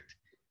job. Perfect.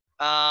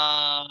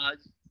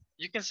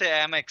 You can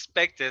say I'm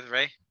expected,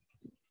 right?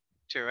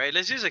 Right?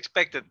 Let's use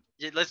expected.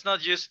 Let's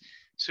not use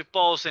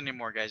suppose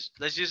anymore, guys.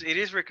 Let's use it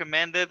is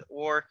recommended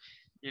or,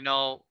 you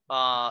know,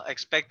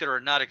 expected or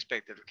not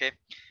expected, okay?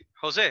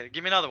 Jose,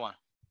 give me another one.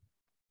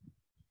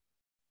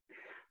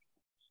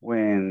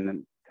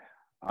 When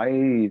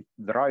I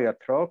drive a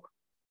truck,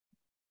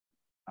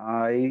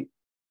 I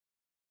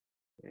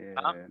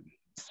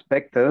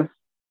expected.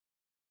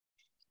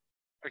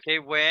 Okay,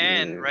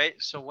 when, right?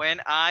 So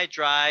when I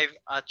drive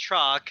a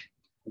truck.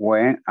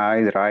 When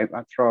I drive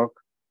a truck.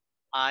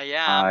 I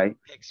am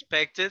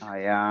expected. I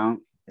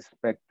am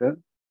expected.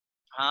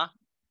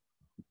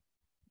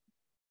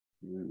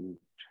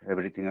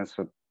 Everything else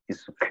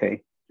is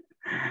okay.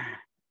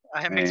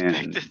 I am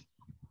expected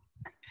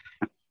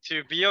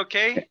to be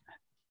okay.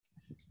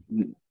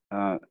 Que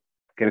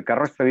el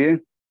carro esté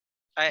bien.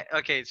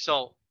 Okay,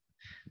 so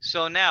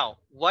now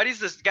what is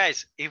this,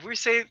 guys? If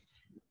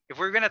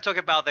we're gonna talk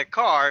about the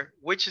car,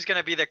 which is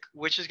gonna be the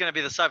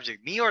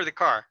subject, me or the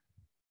car?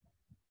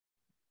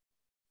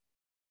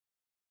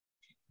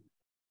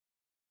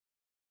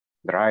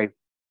 Drive.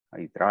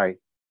 I drive.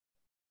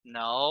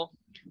 No.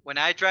 When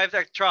I drive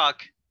that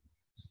truck,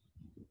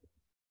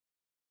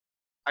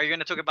 are you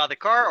gonna talk about the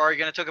car or are you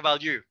gonna talk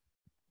about you?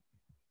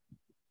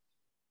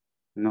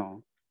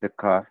 No, the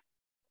car.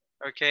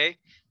 Okay.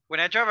 When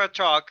I drive a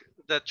truck,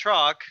 the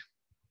truck,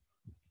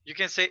 you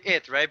can say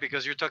it, right?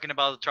 Because you're talking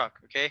about the truck,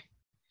 okay?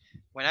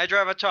 When I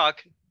drive a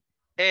truck,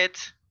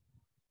 it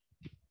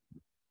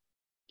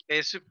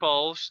is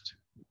supposed,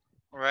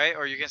 right?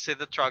 Or you can say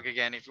the truck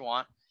again if you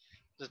want.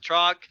 The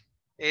truck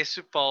is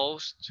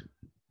supposed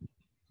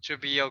to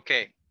be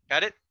okay.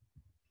 Got it?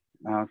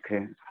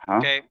 Okay.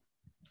 Okay.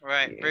 All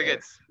right. Very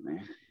good.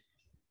 Man.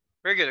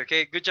 Very good.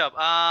 Okay. Good job.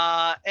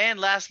 And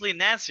lastly,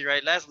 Nancy,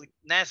 right?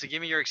 Nancy,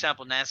 give me your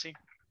example, Nancy.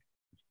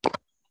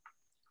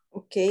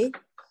 Okay.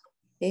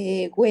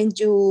 When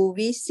you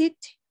visit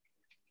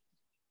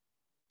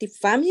the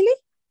family.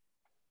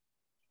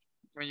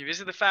 When you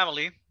visit the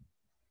family.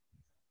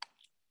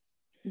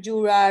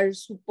 You are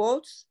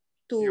supposed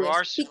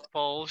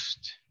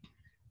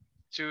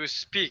to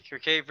speak.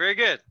 Okay. Very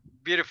good.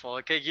 Beautiful.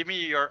 Okay. Give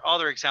me your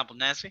other example,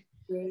 Nancy.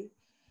 Okay.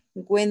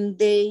 When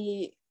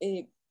they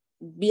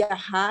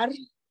viajar.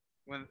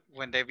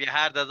 When they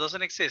viajar, that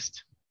doesn't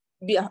exist.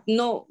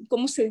 No,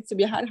 ¿cómo se dice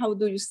viajar? How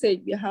do you say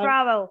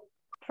viajar?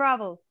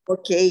 Travel.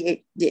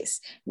 Okay, yes.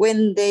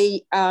 When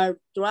they are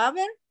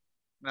travel.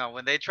 No,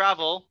 when they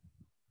travel.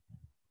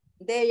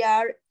 They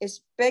are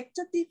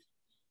expected.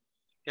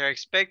 They're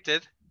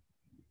expected.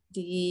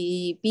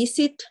 To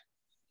visit.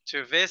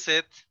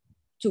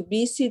 To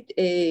visit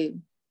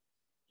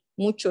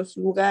muchos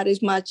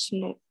lugares,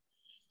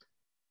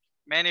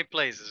 many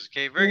places.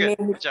 Okay, very good.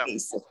 Good job.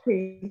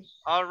 Okay.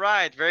 All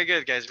right, very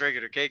good, guys. Very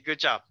good. Okay, good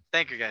job.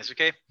 Thank you, guys.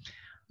 Okay.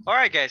 All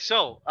right, guys.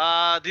 So,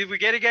 did we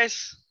get it,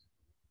 guys?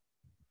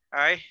 All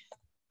right.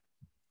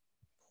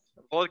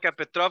 Vodka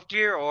Petrov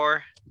clear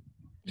or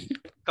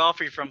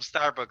coffee from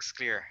Starbucks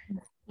clear?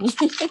 All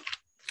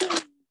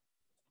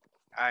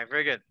right,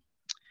 very good.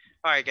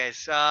 All right,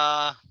 guys.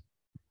 All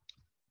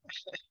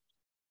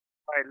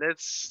right,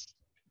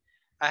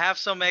 I have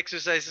some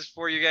exercises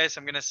for you guys.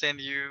 I'm gonna send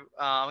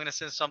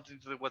something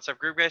to the WhatsApp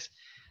group, guys.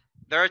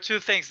 There are two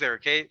things there,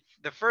 okay?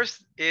 The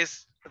first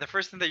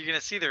thing that you're gonna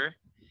see there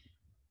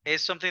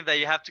is something that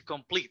you have to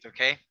complete,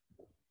 okay?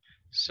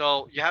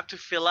 So you have to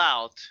fill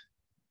out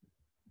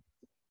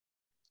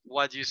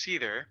what you see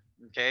there,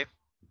 okay?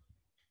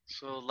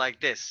 So like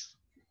this.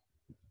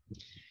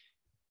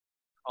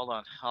 Hold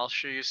on, I'll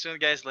show you soon,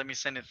 guys. Let me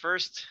send it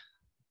first.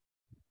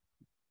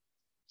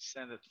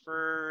 Send it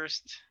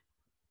first.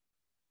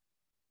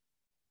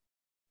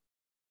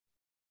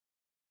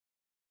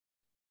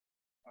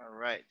 All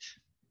right.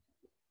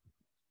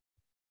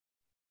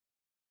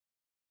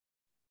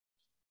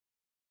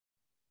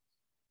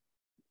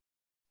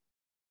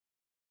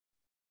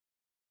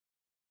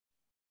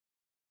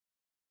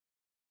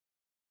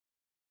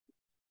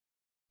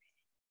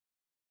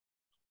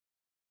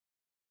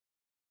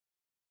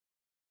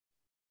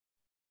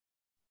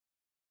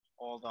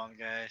 Hold on,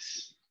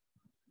 guys.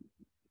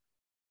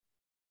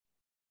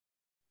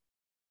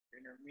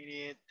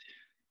 Intermediate.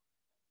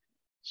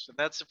 So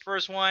that's the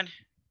first one.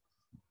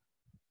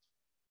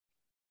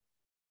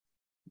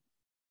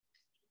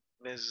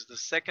 This is the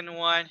second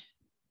one.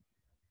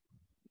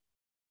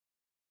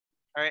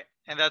 All right,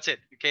 and that's it,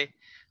 okay?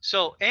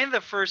 So in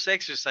the first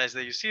exercise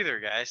that you see there,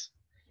 guys,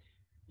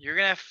 you're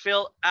gonna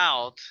fill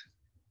out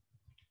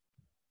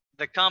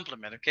the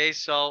complement, okay?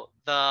 So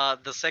the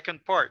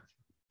second part,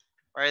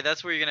 all right,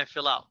 that's where you're gonna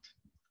fill out,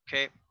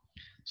 okay?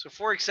 So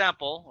for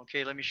example,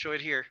 okay, let me show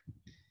it here.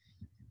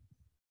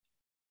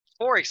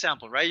 For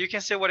example, right, you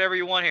can say whatever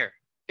you want here.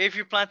 If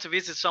you plan to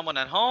visit someone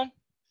at home,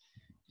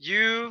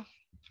 you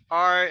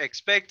are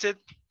expected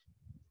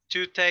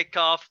to take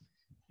off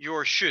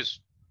your shoes.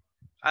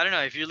 I don't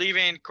know, if you live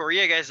in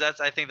Korea, guys,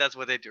 I think that's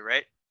what they do,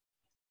 right?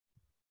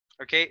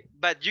 Okay,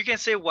 but you can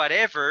say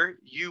whatever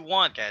you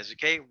want, guys,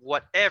 okay?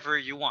 Whatever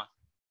you want.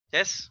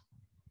 Yes?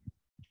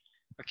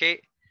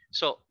 Okay,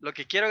 so lo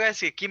que quiero, guys, es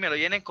que aquí me lo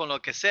llenen con lo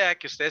que sea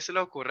que a ustedes se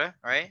les ocurra,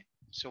 right?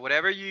 So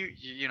whatever you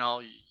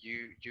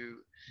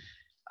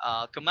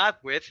come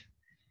up with.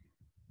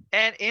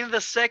 And in the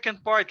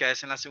second part,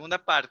 guys, en la segunda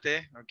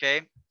parte,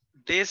 okay,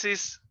 this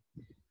is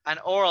an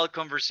oral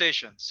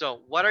conversation.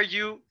 So what are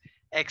you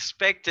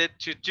expected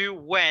to do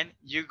when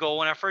you go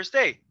on a first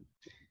date?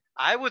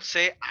 I would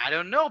say, I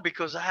don't know,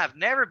 because I have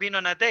never been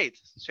on a date,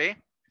 ¿sí?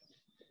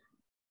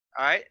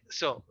 All right,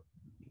 so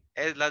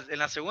en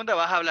la segunda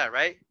vas a hablar,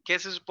 right? ¿Qué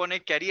se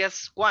supone que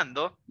harías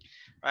cuando,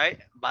 right?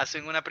 Vas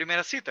en una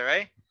primera cita,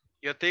 right?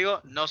 Yo te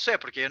digo, no sé,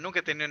 porque yo nunca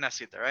he tenido una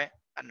cita, right?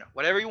 I don't know.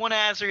 Whatever you want to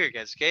answer here,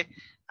 guys, okay?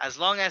 As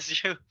long as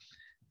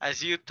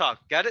you talk.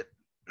 Got it?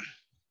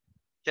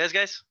 Yes,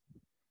 guys?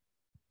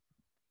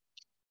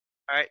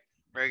 All right,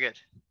 very good.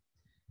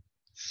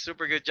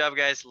 Super good job,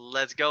 guys.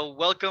 Let's go.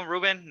 Welcome,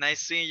 Ruben.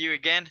 Nice seeing you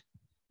again.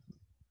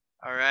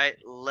 All right,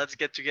 let's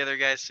get together,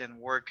 guys, and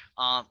work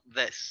on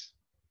this.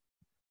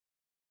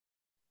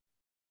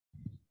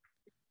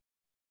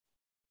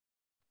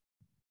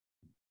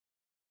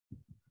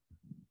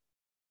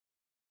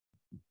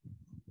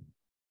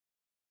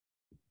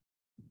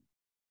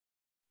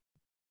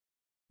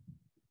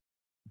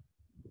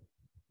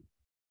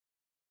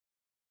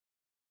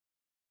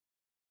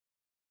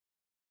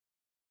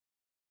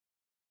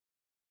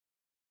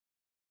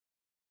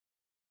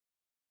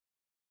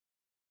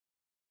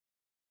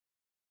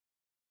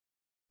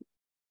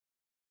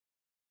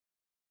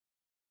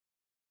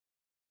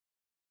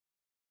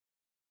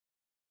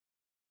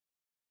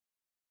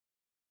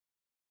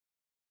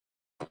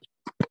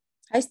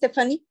 Hi,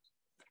 Stephanie.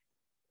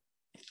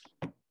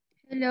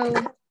 Hello.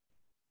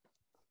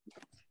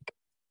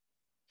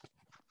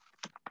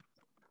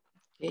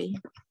 Okay.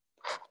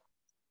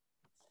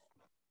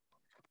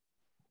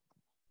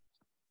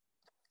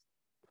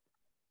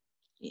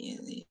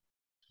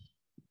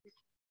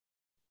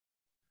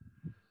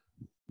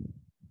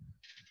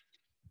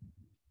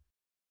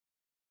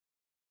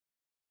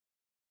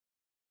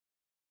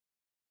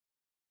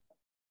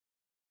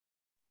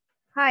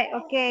 Hi,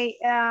 okay.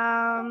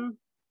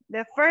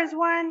 The first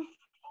one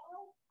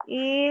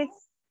is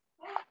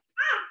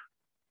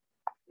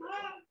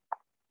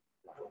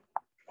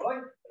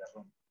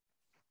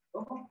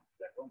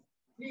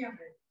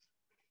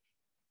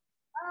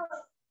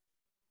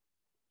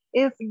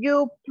if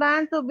you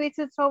plan to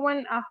visit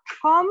someone at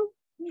home,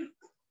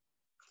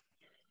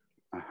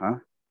 I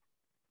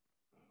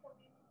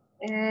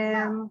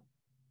am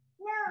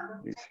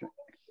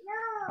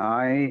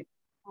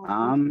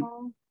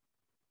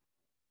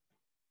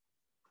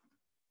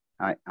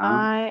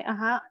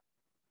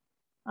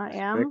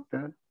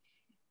expected.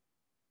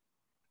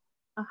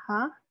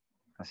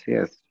 Así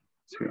es.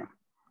 Sí.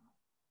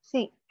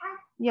 Sí.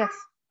 Yes.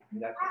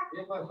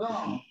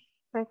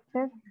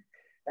 Expected.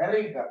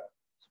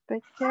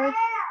 Expected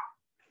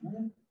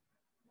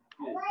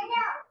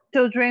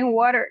To drink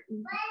water.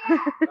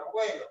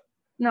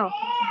 No.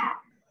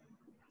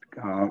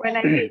 When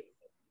I meet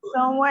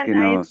someone, que I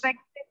nos expect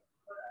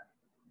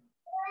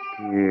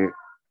que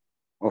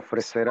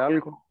ofrecer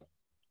algo,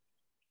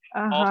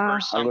 Offer algo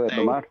de something.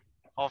 tomar.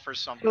 Offer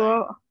something.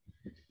 to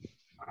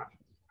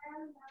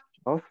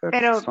Offer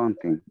Pero-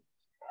 something.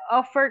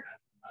 offer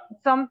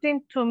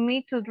something to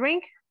me to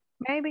drink,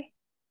 maybe.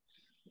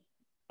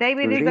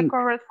 David To is the drink,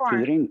 correct to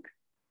form. drink.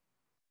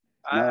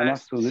 Nada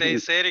más to drink.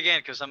 Say it again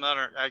because I'm not.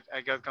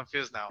 I got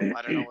confused now.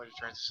 I don't know what you're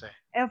trying to say.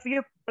 If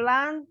you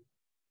plan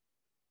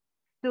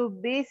to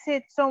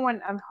visit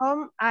someone at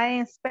home,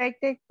 I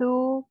expected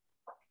to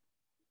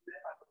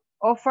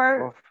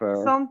offer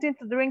Offer something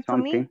to drink to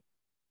me. something.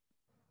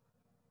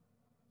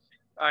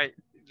 All right.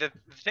 The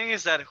thing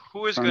is that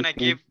who is gonna Something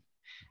give?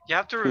 You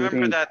have to to remember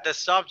drink. that the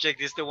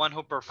subject is the one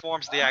who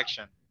performs the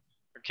action.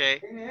 Okay.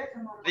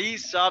 The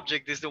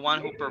subject is the one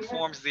who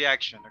performs the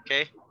action.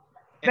 Okay.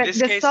 In But this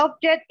the case,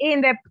 subject in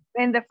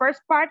the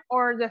first part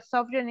or the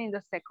subject in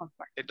the second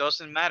part? it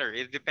doesn't matter.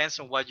 It depends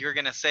on what you're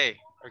gonna say.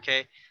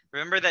 Okay.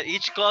 Remember that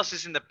each clause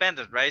is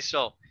independent, right?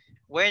 So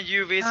when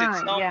you visit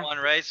someone,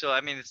 right? So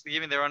I mean, it's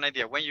giving their own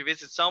idea. When you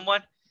visit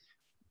someone,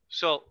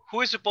 so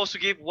who is supposed to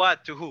give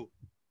what to who?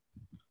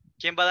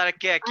 ¿Quién va a dar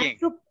qué a quién?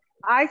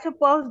 I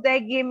suppose they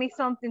give me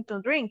something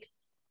to drink.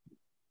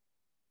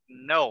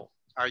 No.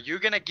 Are you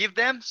gonna give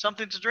them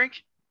something to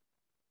drink?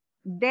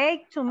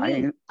 They to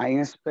me. I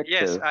expected.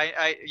 Yes,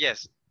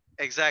 yes,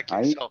 exactly.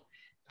 I So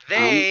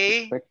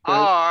they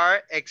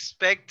are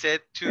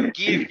expected to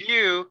give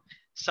you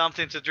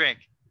something to drink.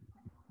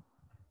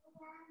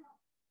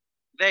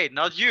 They,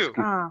 not you.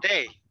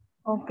 They.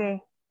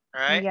 Okay.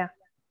 All right. Yeah.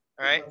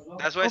 All right.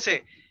 That's why I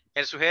say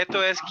el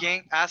sujeto es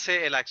quien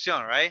hace la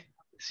acción, right?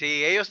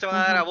 Si ellos te van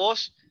a dar a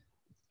vos,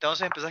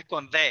 entonces empezás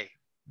con they.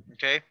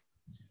 Okay.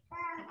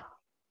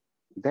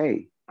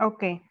 They.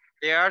 Okay.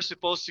 They are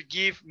supposed to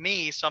give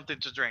me something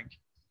to drink.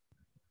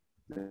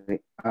 They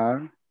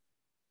are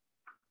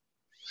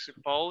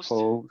supposed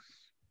to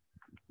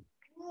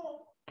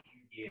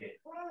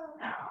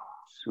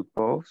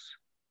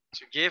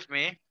give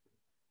me.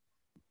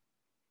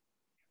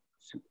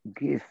 To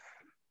give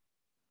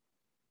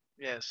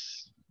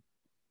yes.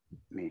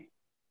 Me.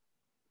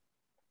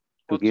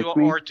 To give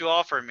me. Or to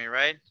offer me,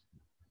 right?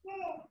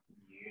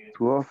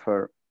 To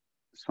offer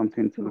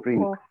something to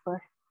drink.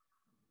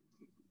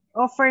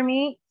 Offer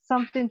me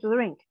something to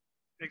drink.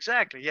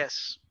 Exactly,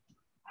 yes.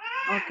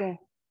 Okay.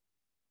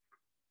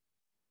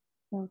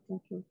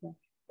 Something to drink.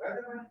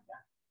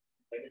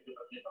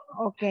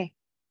 Okay.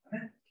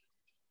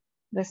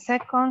 The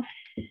second.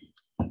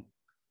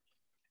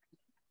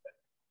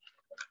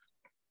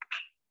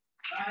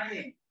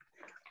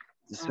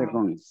 The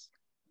second is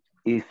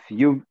if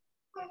you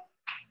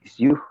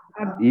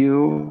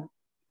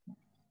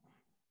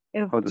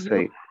how to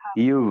say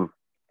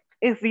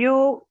if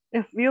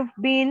you've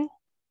been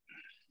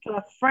to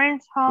a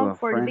friend's home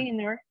for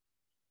dinner.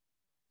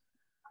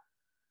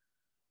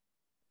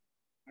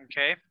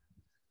 Okay.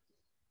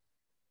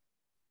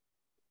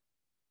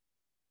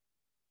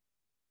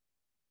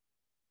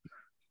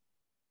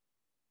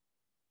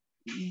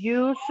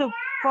 You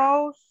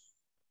supposed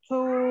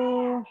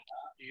to.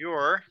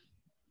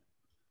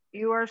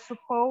 You are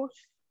supposed.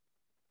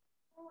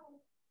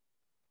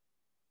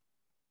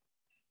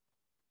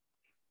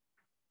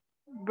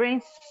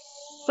 Bring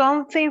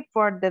something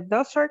for the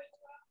dessert.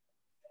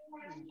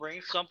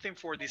 Bring something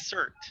for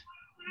dessert.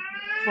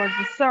 For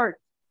dessert.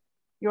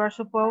 You are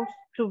supposed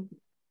to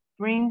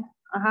bring.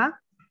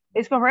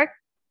 Is correct?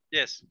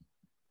 Yes,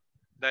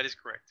 that is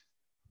correct.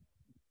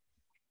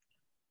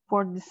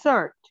 For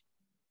dessert.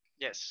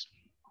 Yes.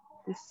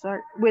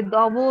 Dessert with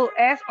double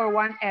S or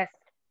one S?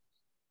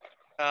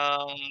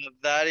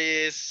 That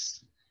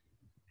is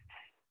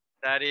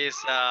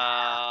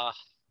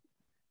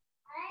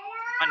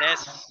one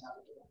S,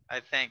 I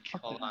think.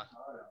 Okay. Hold on.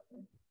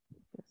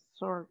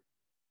 Dessert.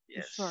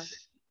 Yes. Dessert.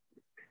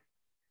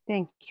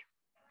 Thank you.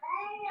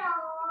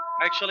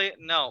 Actually,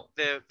 no.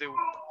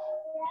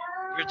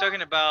 We're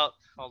talking about.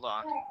 Hold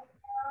on.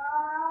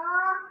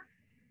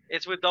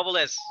 It's with double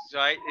S,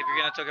 right? If you're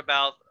gonna talk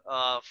about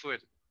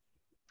food,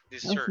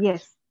 dessert.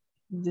 Yes,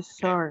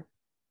 dessert.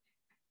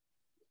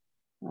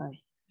 Okay.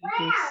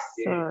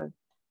 Dessert.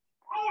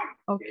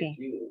 Okay.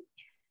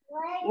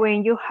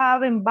 When you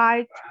have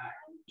invited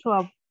to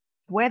a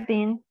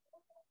wedding.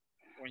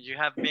 When you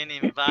have been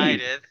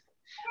invited.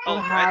 Oh,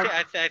 I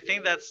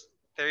think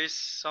there is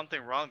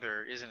something wrong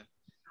there, isn't it?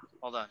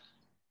 Hold on.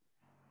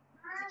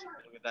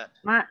 With that.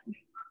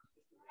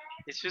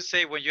 It should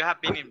say when you have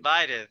been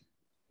invited.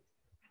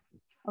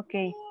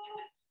 Okay.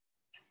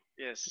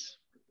 Yes.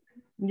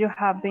 You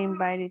have been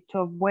invited to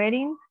a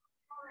wedding.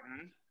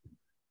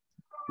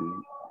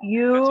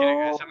 You.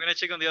 Continue, guys. I'm gonna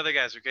check on the other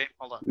guys. Okay,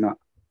 hold on. No.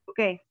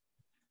 Okay.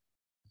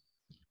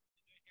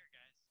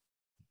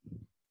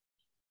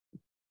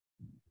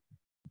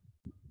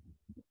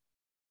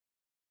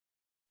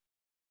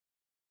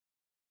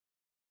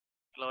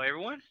 Hello,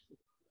 everyone.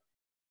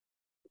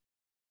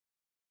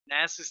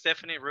 Nancy,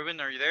 Stephanie,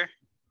 Ruben, are you there?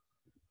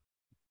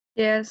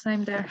 Yes,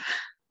 I'm there.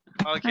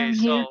 Okay, I'm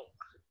here.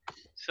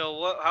 so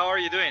what? How are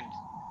you doing?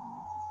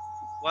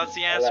 What's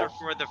the answer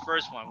for the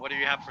first one? What do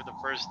you have for the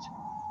first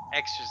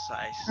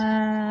exercise?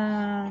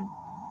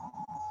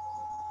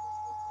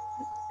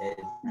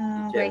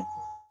 Wait.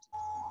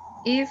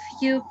 If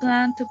you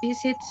plan to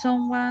visit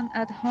someone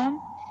at home,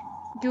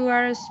 you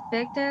are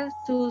expected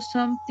to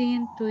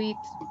something to eat.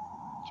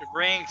 To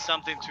bring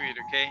something to eat,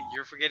 okay?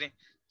 You're forgetting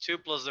 2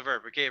 plus the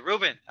verb. Okay,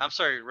 Ruben, I'm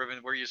sorry,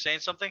 Ruben, were you saying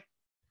something?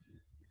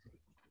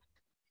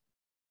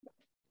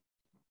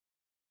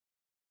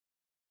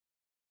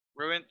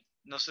 Ruben,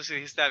 no sé si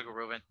dijiste algo,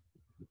 Ruben.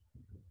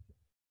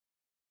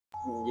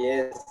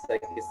 Yes,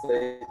 aquí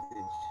estoy,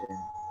 teacher.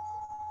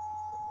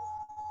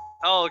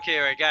 Oh, okay,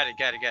 all right, got it.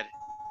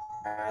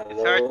 It's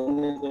Lo hard.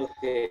 único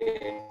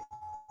que...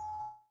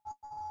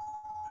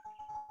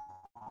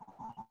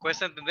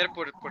 Cuesta entender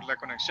por la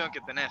conexión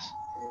que tenés.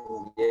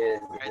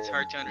 Yes, It's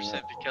hard to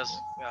understand because...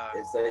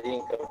 estoy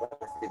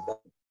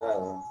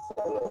incapacitado,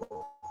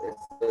 solo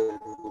estoy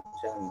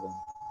escuchando.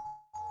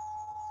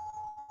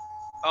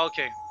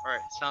 Okay, all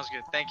right, sounds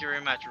good. Thank you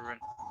very much, Ruben.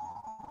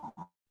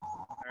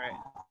 All right.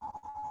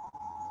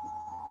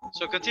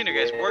 So continue,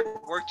 guys.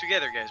 Work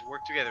together, guys.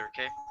 Work together,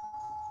 okay?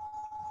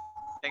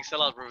 Thanks a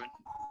lot, Ruben.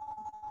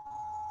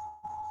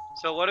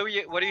 So what do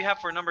you have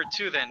for number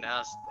 2 then,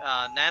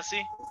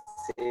 Nancy?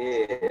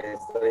 Sí,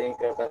 estoy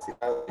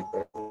incapacitado.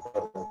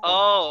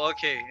 Oh,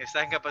 okay.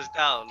 Está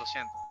incapacitado. Lo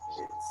siento.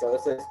 Solo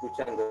estoy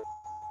escuchando.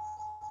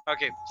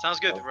 Okay, sounds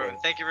good, Okay. Ruben.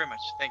 Thank you very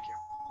much. Thank you.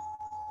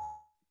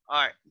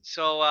 All right.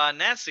 So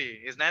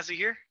Nancy, is Nancy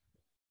here?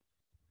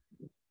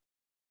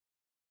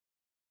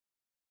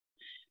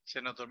 Se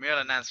nos durmió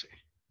la Nancy.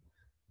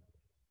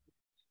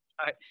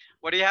 All right.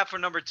 What do you have for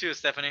number 2,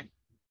 Stephanie?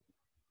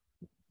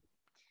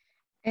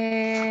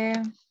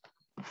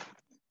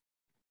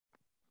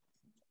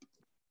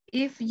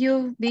 If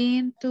you've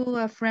been to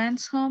a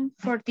friend's home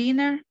for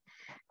dinner,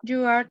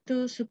 you are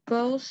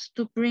supposed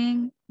to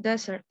bring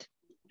dessert.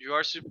 You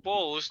are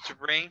supposed to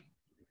bring,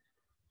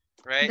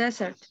 right?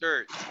 Dessert.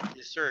 Dessert.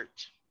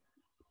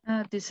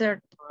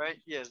 Dessert. All right.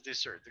 Yes,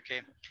 dessert.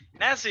 Okay.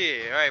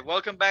 Nancy. All right.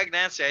 Welcome back,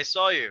 Nancy. I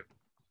saw you.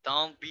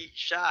 Don't be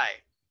shy.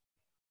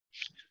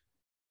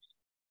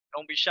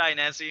 Don't be shy,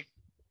 Nancy.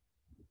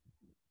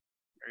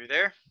 Are you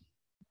there?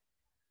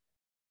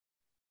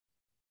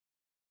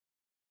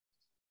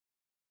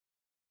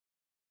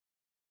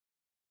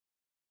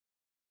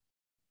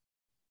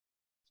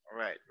 All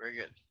right. Very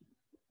good.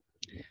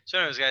 So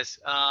anyways, guys,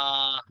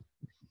 I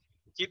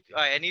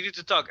need you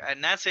to talk.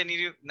 Nancy,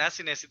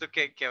 Nancy, necesito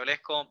que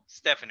hables con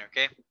Stephanie,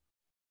 okay?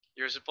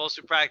 You're supposed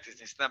to practice.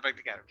 Necesitan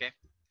practicar, okay?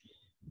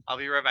 I'll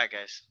be right back,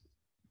 guys.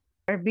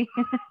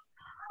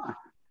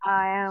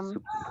 I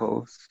am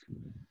Supposed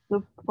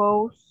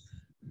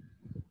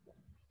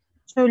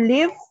to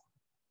leave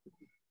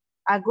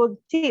a good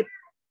tip.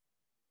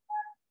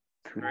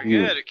 Very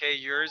good. Okay,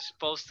 you're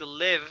supposed to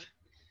leave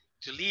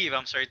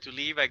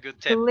a good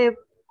tip. To leave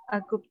a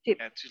good tip.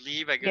 Yeah, to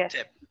leave a good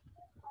tip.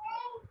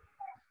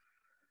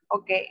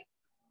 Okay.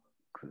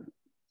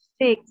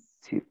 6.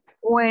 Tip.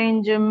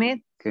 When you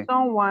meet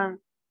someone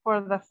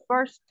for the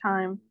first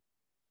time.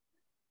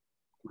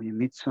 When you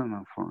meet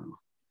someone for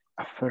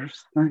a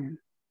first time.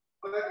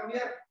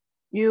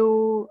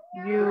 You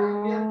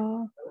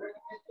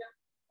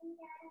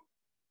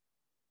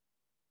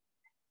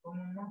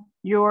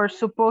are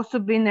supposed to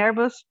be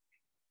nervous.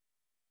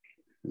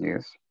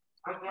 Yes.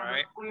 All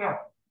right.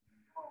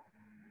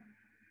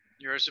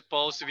 You're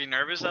supposed to be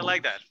nervous. I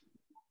like that.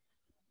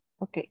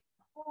 Okay.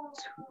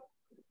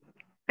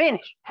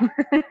 Finish.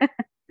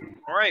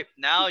 All right.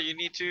 Now you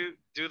need to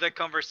do the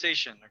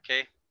conversation,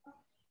 okay?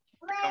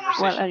 The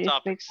conversation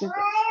topics.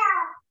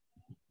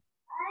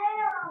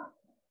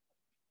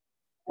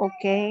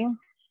 Okay.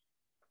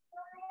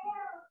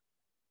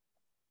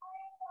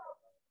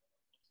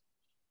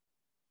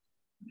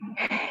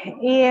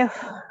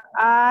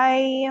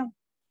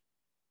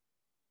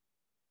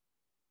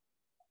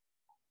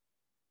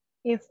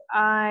 If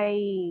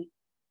I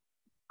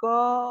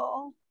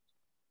go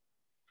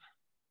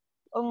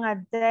on a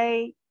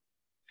date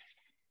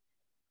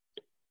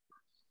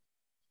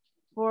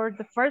for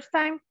the first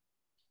time,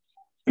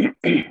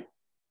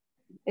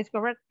 it's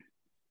correct?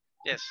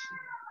 Yes.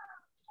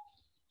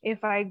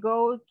 If I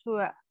go to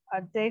a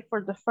date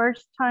for the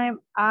first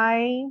time,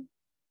 I'm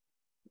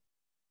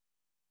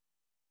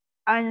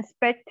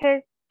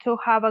expected to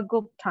have a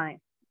good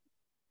time.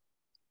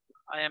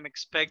 I am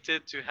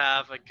expected to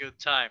have a good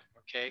time,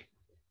 okay?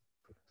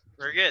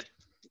 Very good.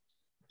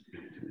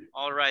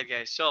 All right,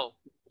 guys. So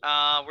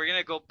we're going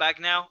to go back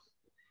now.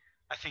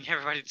 I think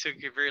everybody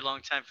took a very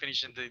long time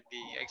finishing the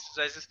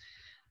exercises,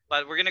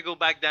 but we're going to go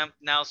back down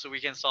now so we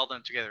can solve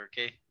them together,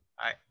 okay?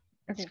 All right,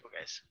 let's go,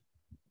 guys.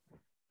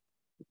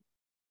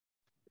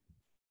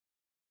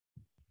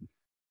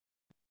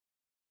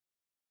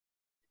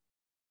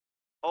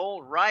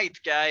 All right,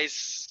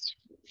 guys.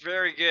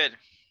 Very good.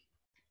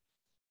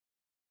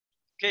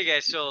 Okay,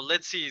 guys, so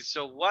let's see.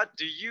 So what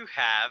do you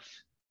have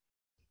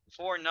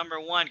for number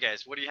 1,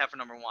 guys? What do you have for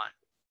number 1?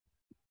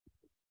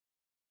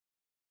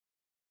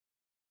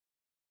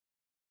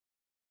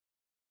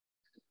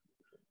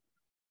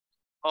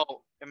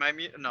 Oh, am I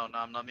muted? No,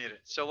 I'm not muted.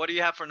 So what do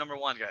you have for number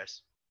 1,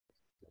 guys?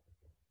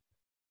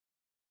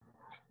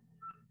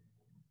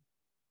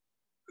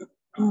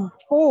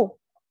 Who?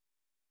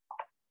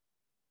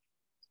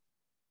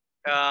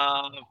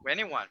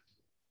 Anyone.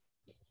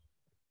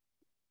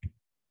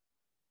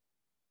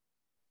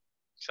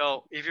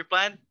 So if you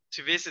plan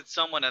to visit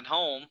someone at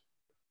home,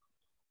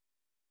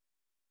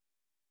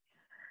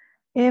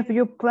 If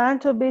you plan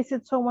to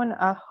visit someone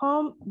at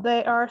home,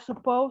 they are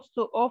supposed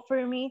to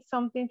offer me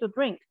something to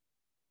drink.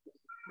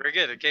 very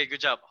good. Okay,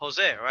 good job.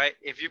 Jose, right?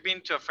 If you've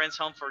been to a friend's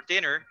home for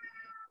dinner,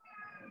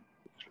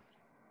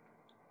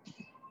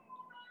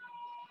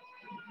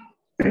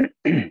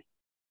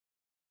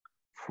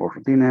 For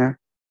dinner.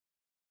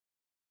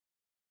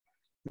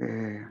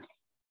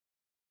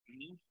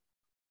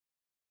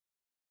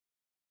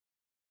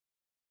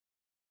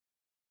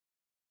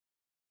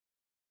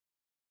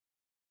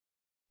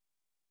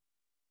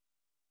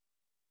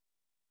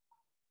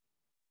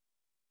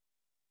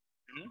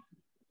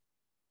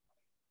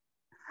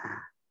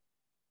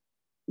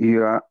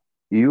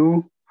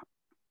 You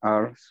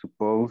are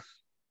supposed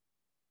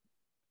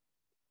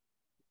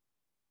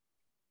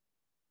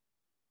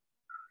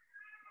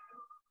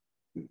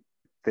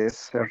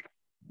dessert.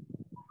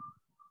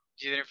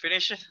 you didn't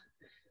finish it?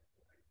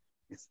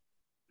 It's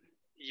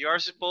You are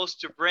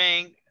supposed to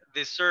bring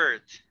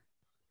dessert.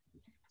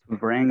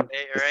 bring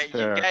Hey, all right, you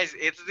dessert. guys,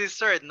 it's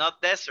dessert,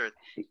 not desert.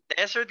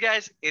 Desert,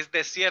 guys, is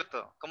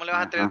desierto. ¿Cómo le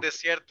vas a traer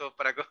desierto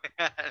para comer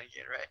a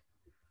alguien, right?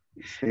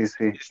 Sí,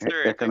 sí.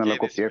 Dessert, Es que no lo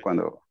okay, copié dessert.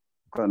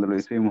 cuando lo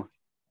hicimos.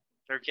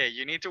 Okay,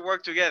 you need to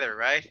work together,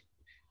 right?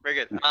 Very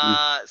good.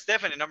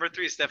 Stephanie, number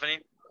 3, Stephanie.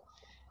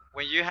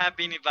 When you have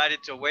been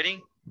invited to a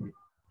wedding,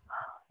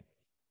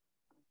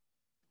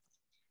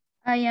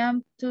 I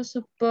am to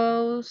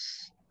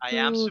suppose I to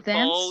am dance.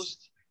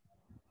 supposed.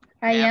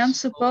 I am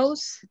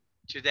supposed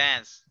to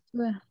dance.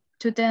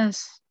 to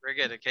dance. Very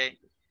good, okay.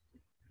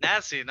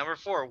 Nancy, number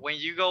 4, when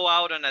you go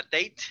out on a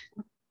date.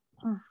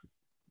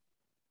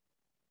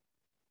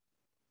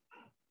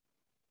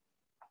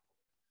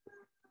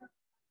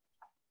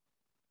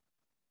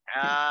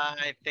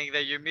 I think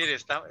that you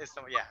muted.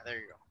 Yeah, there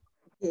you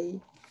go.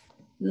 Okay.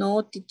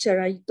 No,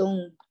 teacher, I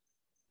don't.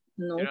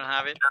 No. You don't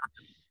have it?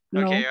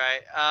 No. Okay, all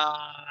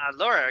right.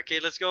 Laura, okay,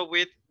 let's go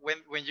with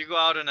when you go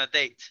out on a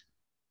date.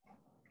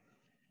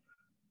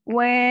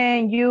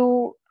 When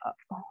you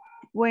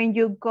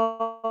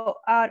go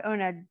out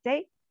on a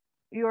date,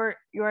 you're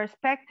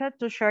expected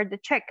to share the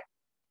check.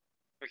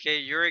 Okay,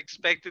 you're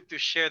expected to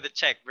share the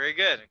check. Very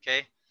good,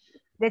 okay.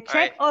 The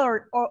check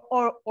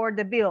or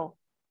the bill,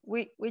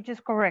 which is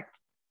correct?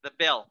 The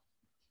bill.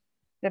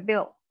 The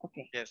bill,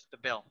 okay. Yes, the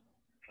bill.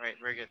 Right,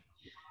 very good.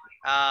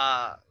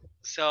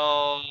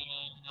 So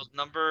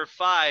number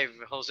 5,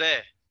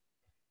 Jose.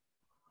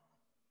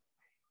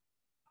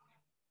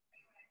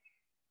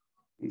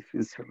 If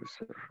it's a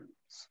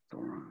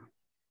restaurant.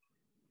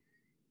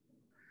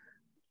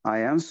 I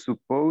am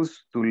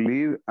supposed to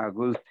leave a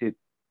good tip.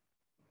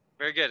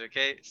 Very good,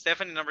 okay.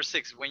 Stephanie, number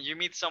 6, when you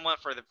meet someone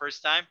for the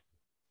first time.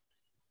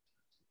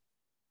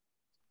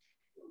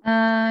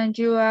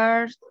 You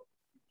are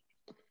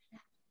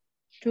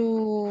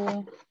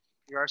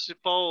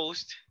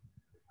supposed.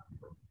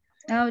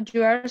 Now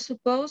you are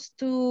supposed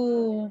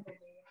to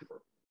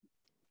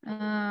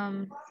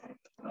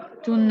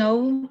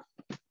know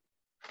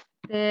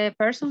the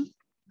person.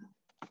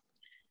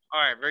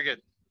 All right, very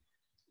good.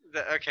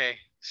 Okay,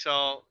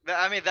 so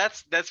I mean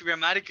that's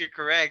grammatically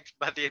correct,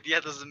 but the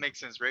idea doesn't make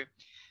sense, right?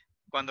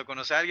 Cuando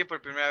conoces a alguien por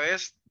primera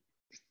vez,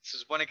 se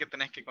supone que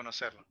tenés que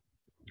conocerlo.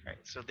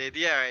 Right, so the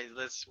idea, right,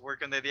 let's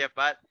work on the idea,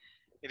 but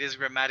it is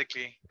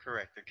grammatically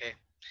correct, okay?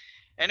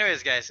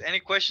 Anyways, guys, any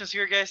questions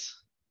here, guys?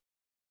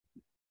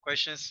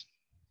 Questions?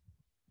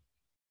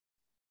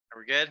 Are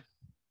we good?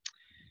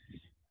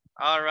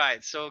 All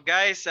right, so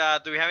guys,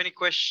 do we have any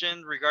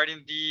question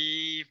regarding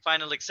the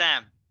final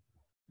exam?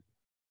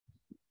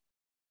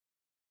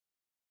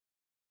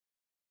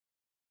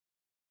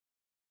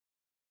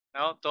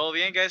 No, todo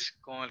bien, guys,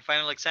 con el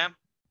final exam?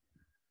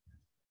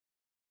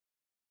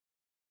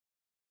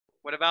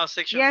 What about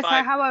section 5? Yes,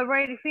 I have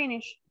already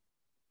finished.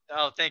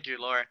 Oh, thank you,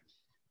 Laura.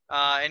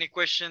 Any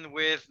question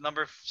with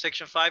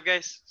section 5,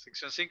 guys?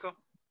 Section 5?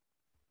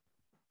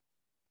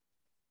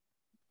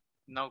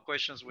 No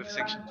questions with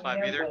section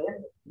 5 either?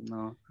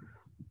 No.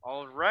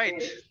 All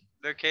right.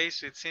 Okay,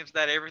 so it seems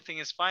that everything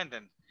is fine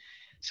then.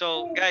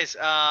 So, guys,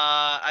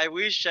 I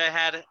wish I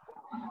had,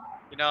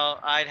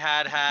 I'd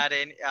had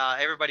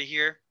everybody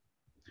here,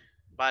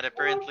 but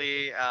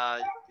apparently,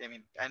 I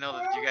mean, I know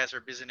that you guys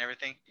are busy and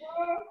everything.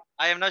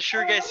 I am not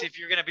sure, guys, if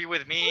you're gonna be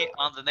with me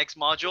on the next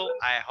module.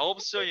 I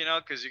hope so,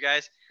 because you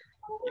guys,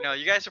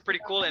 you guys are pretty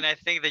cool, and I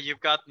think that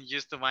you've gotten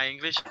used to my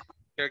English.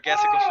 Creo que ya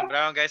se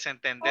acostumbraron, guys, a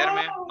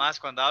entenderme más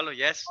cuando hablo.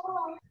 Yes.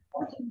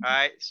 All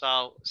right.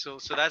 So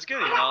that's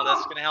good.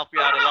 That's gonna help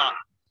you out a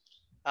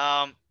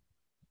lot.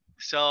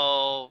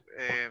 So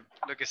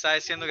lo que está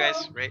diciendo,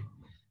 guys, right?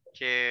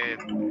 Que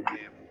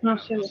no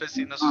sé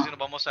si nos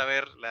vamos a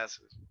ver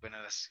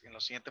en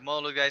los siguientes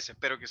módulos, guys.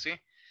 Espero que sí.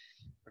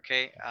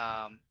 Okay.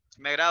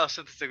 Me agrada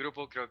bastante este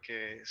grupo, creo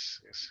que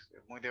es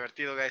muy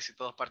divertido, guys, y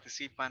todos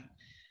participan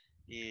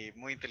y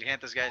muy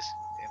inteligentes, guys.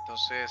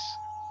 Entonces,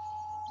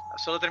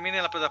 solo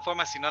terminen la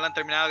plataforma, si no la han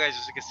terminado, guys,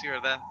 yo sé que sí,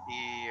 ¿verdad?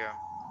 Y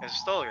eso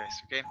es todo,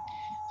 guys, okay?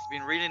 It's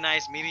been really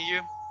nice meeting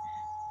you.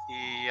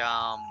 Y,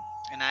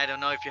 and I don't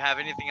know if you have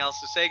anything else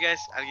to say,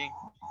 guys. ¿Alguien?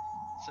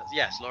 So,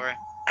 yes, Laura.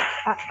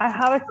 I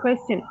have a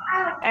question.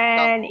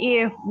 And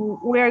if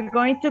we are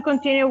going to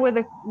continue with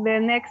the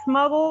next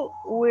model,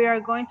 we are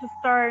going to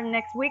start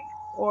next week,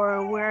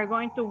 or we are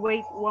going to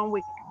wait 1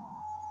 week?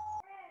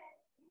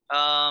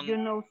 You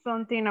know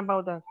something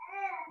about that?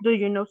 Do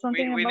you know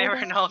something we about never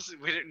that? know.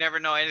 We never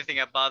know anything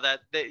about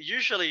that.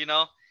 Usually, you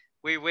know,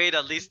 we wait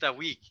at least a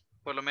week.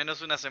 Por lo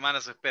menos una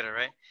semana se espera,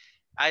 right?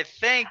 I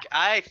think,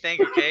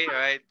 okay, all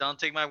right, don't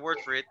take my word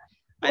for it.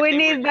 We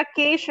need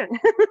vacation.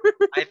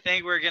 I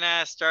think we're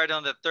gonna start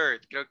on the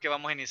 3rd. Creo que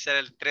vamos a iniciar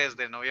el 3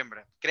 de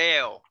noviembre.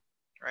 Creo,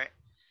 right?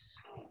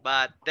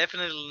 But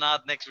definitely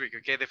not next week,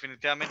 okay?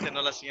 Definitivamente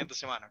no la siguiente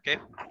semana, okay?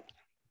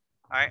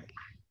 All right.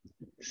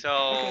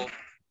 So,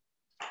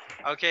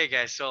 okay,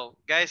 guys. So,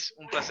 guys,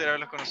 un placer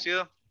haberlos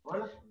conocido.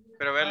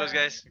 Espero verlos,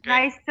 guys. Okay?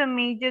 Nice to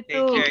meet you Take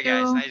too. care,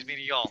 guys. Nice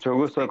meeting you all. Mucho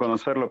gusto de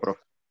conocerlo, profe.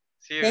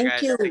 See you, Thank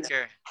guys. you. Take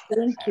care.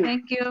 Thank you.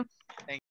 Thank you.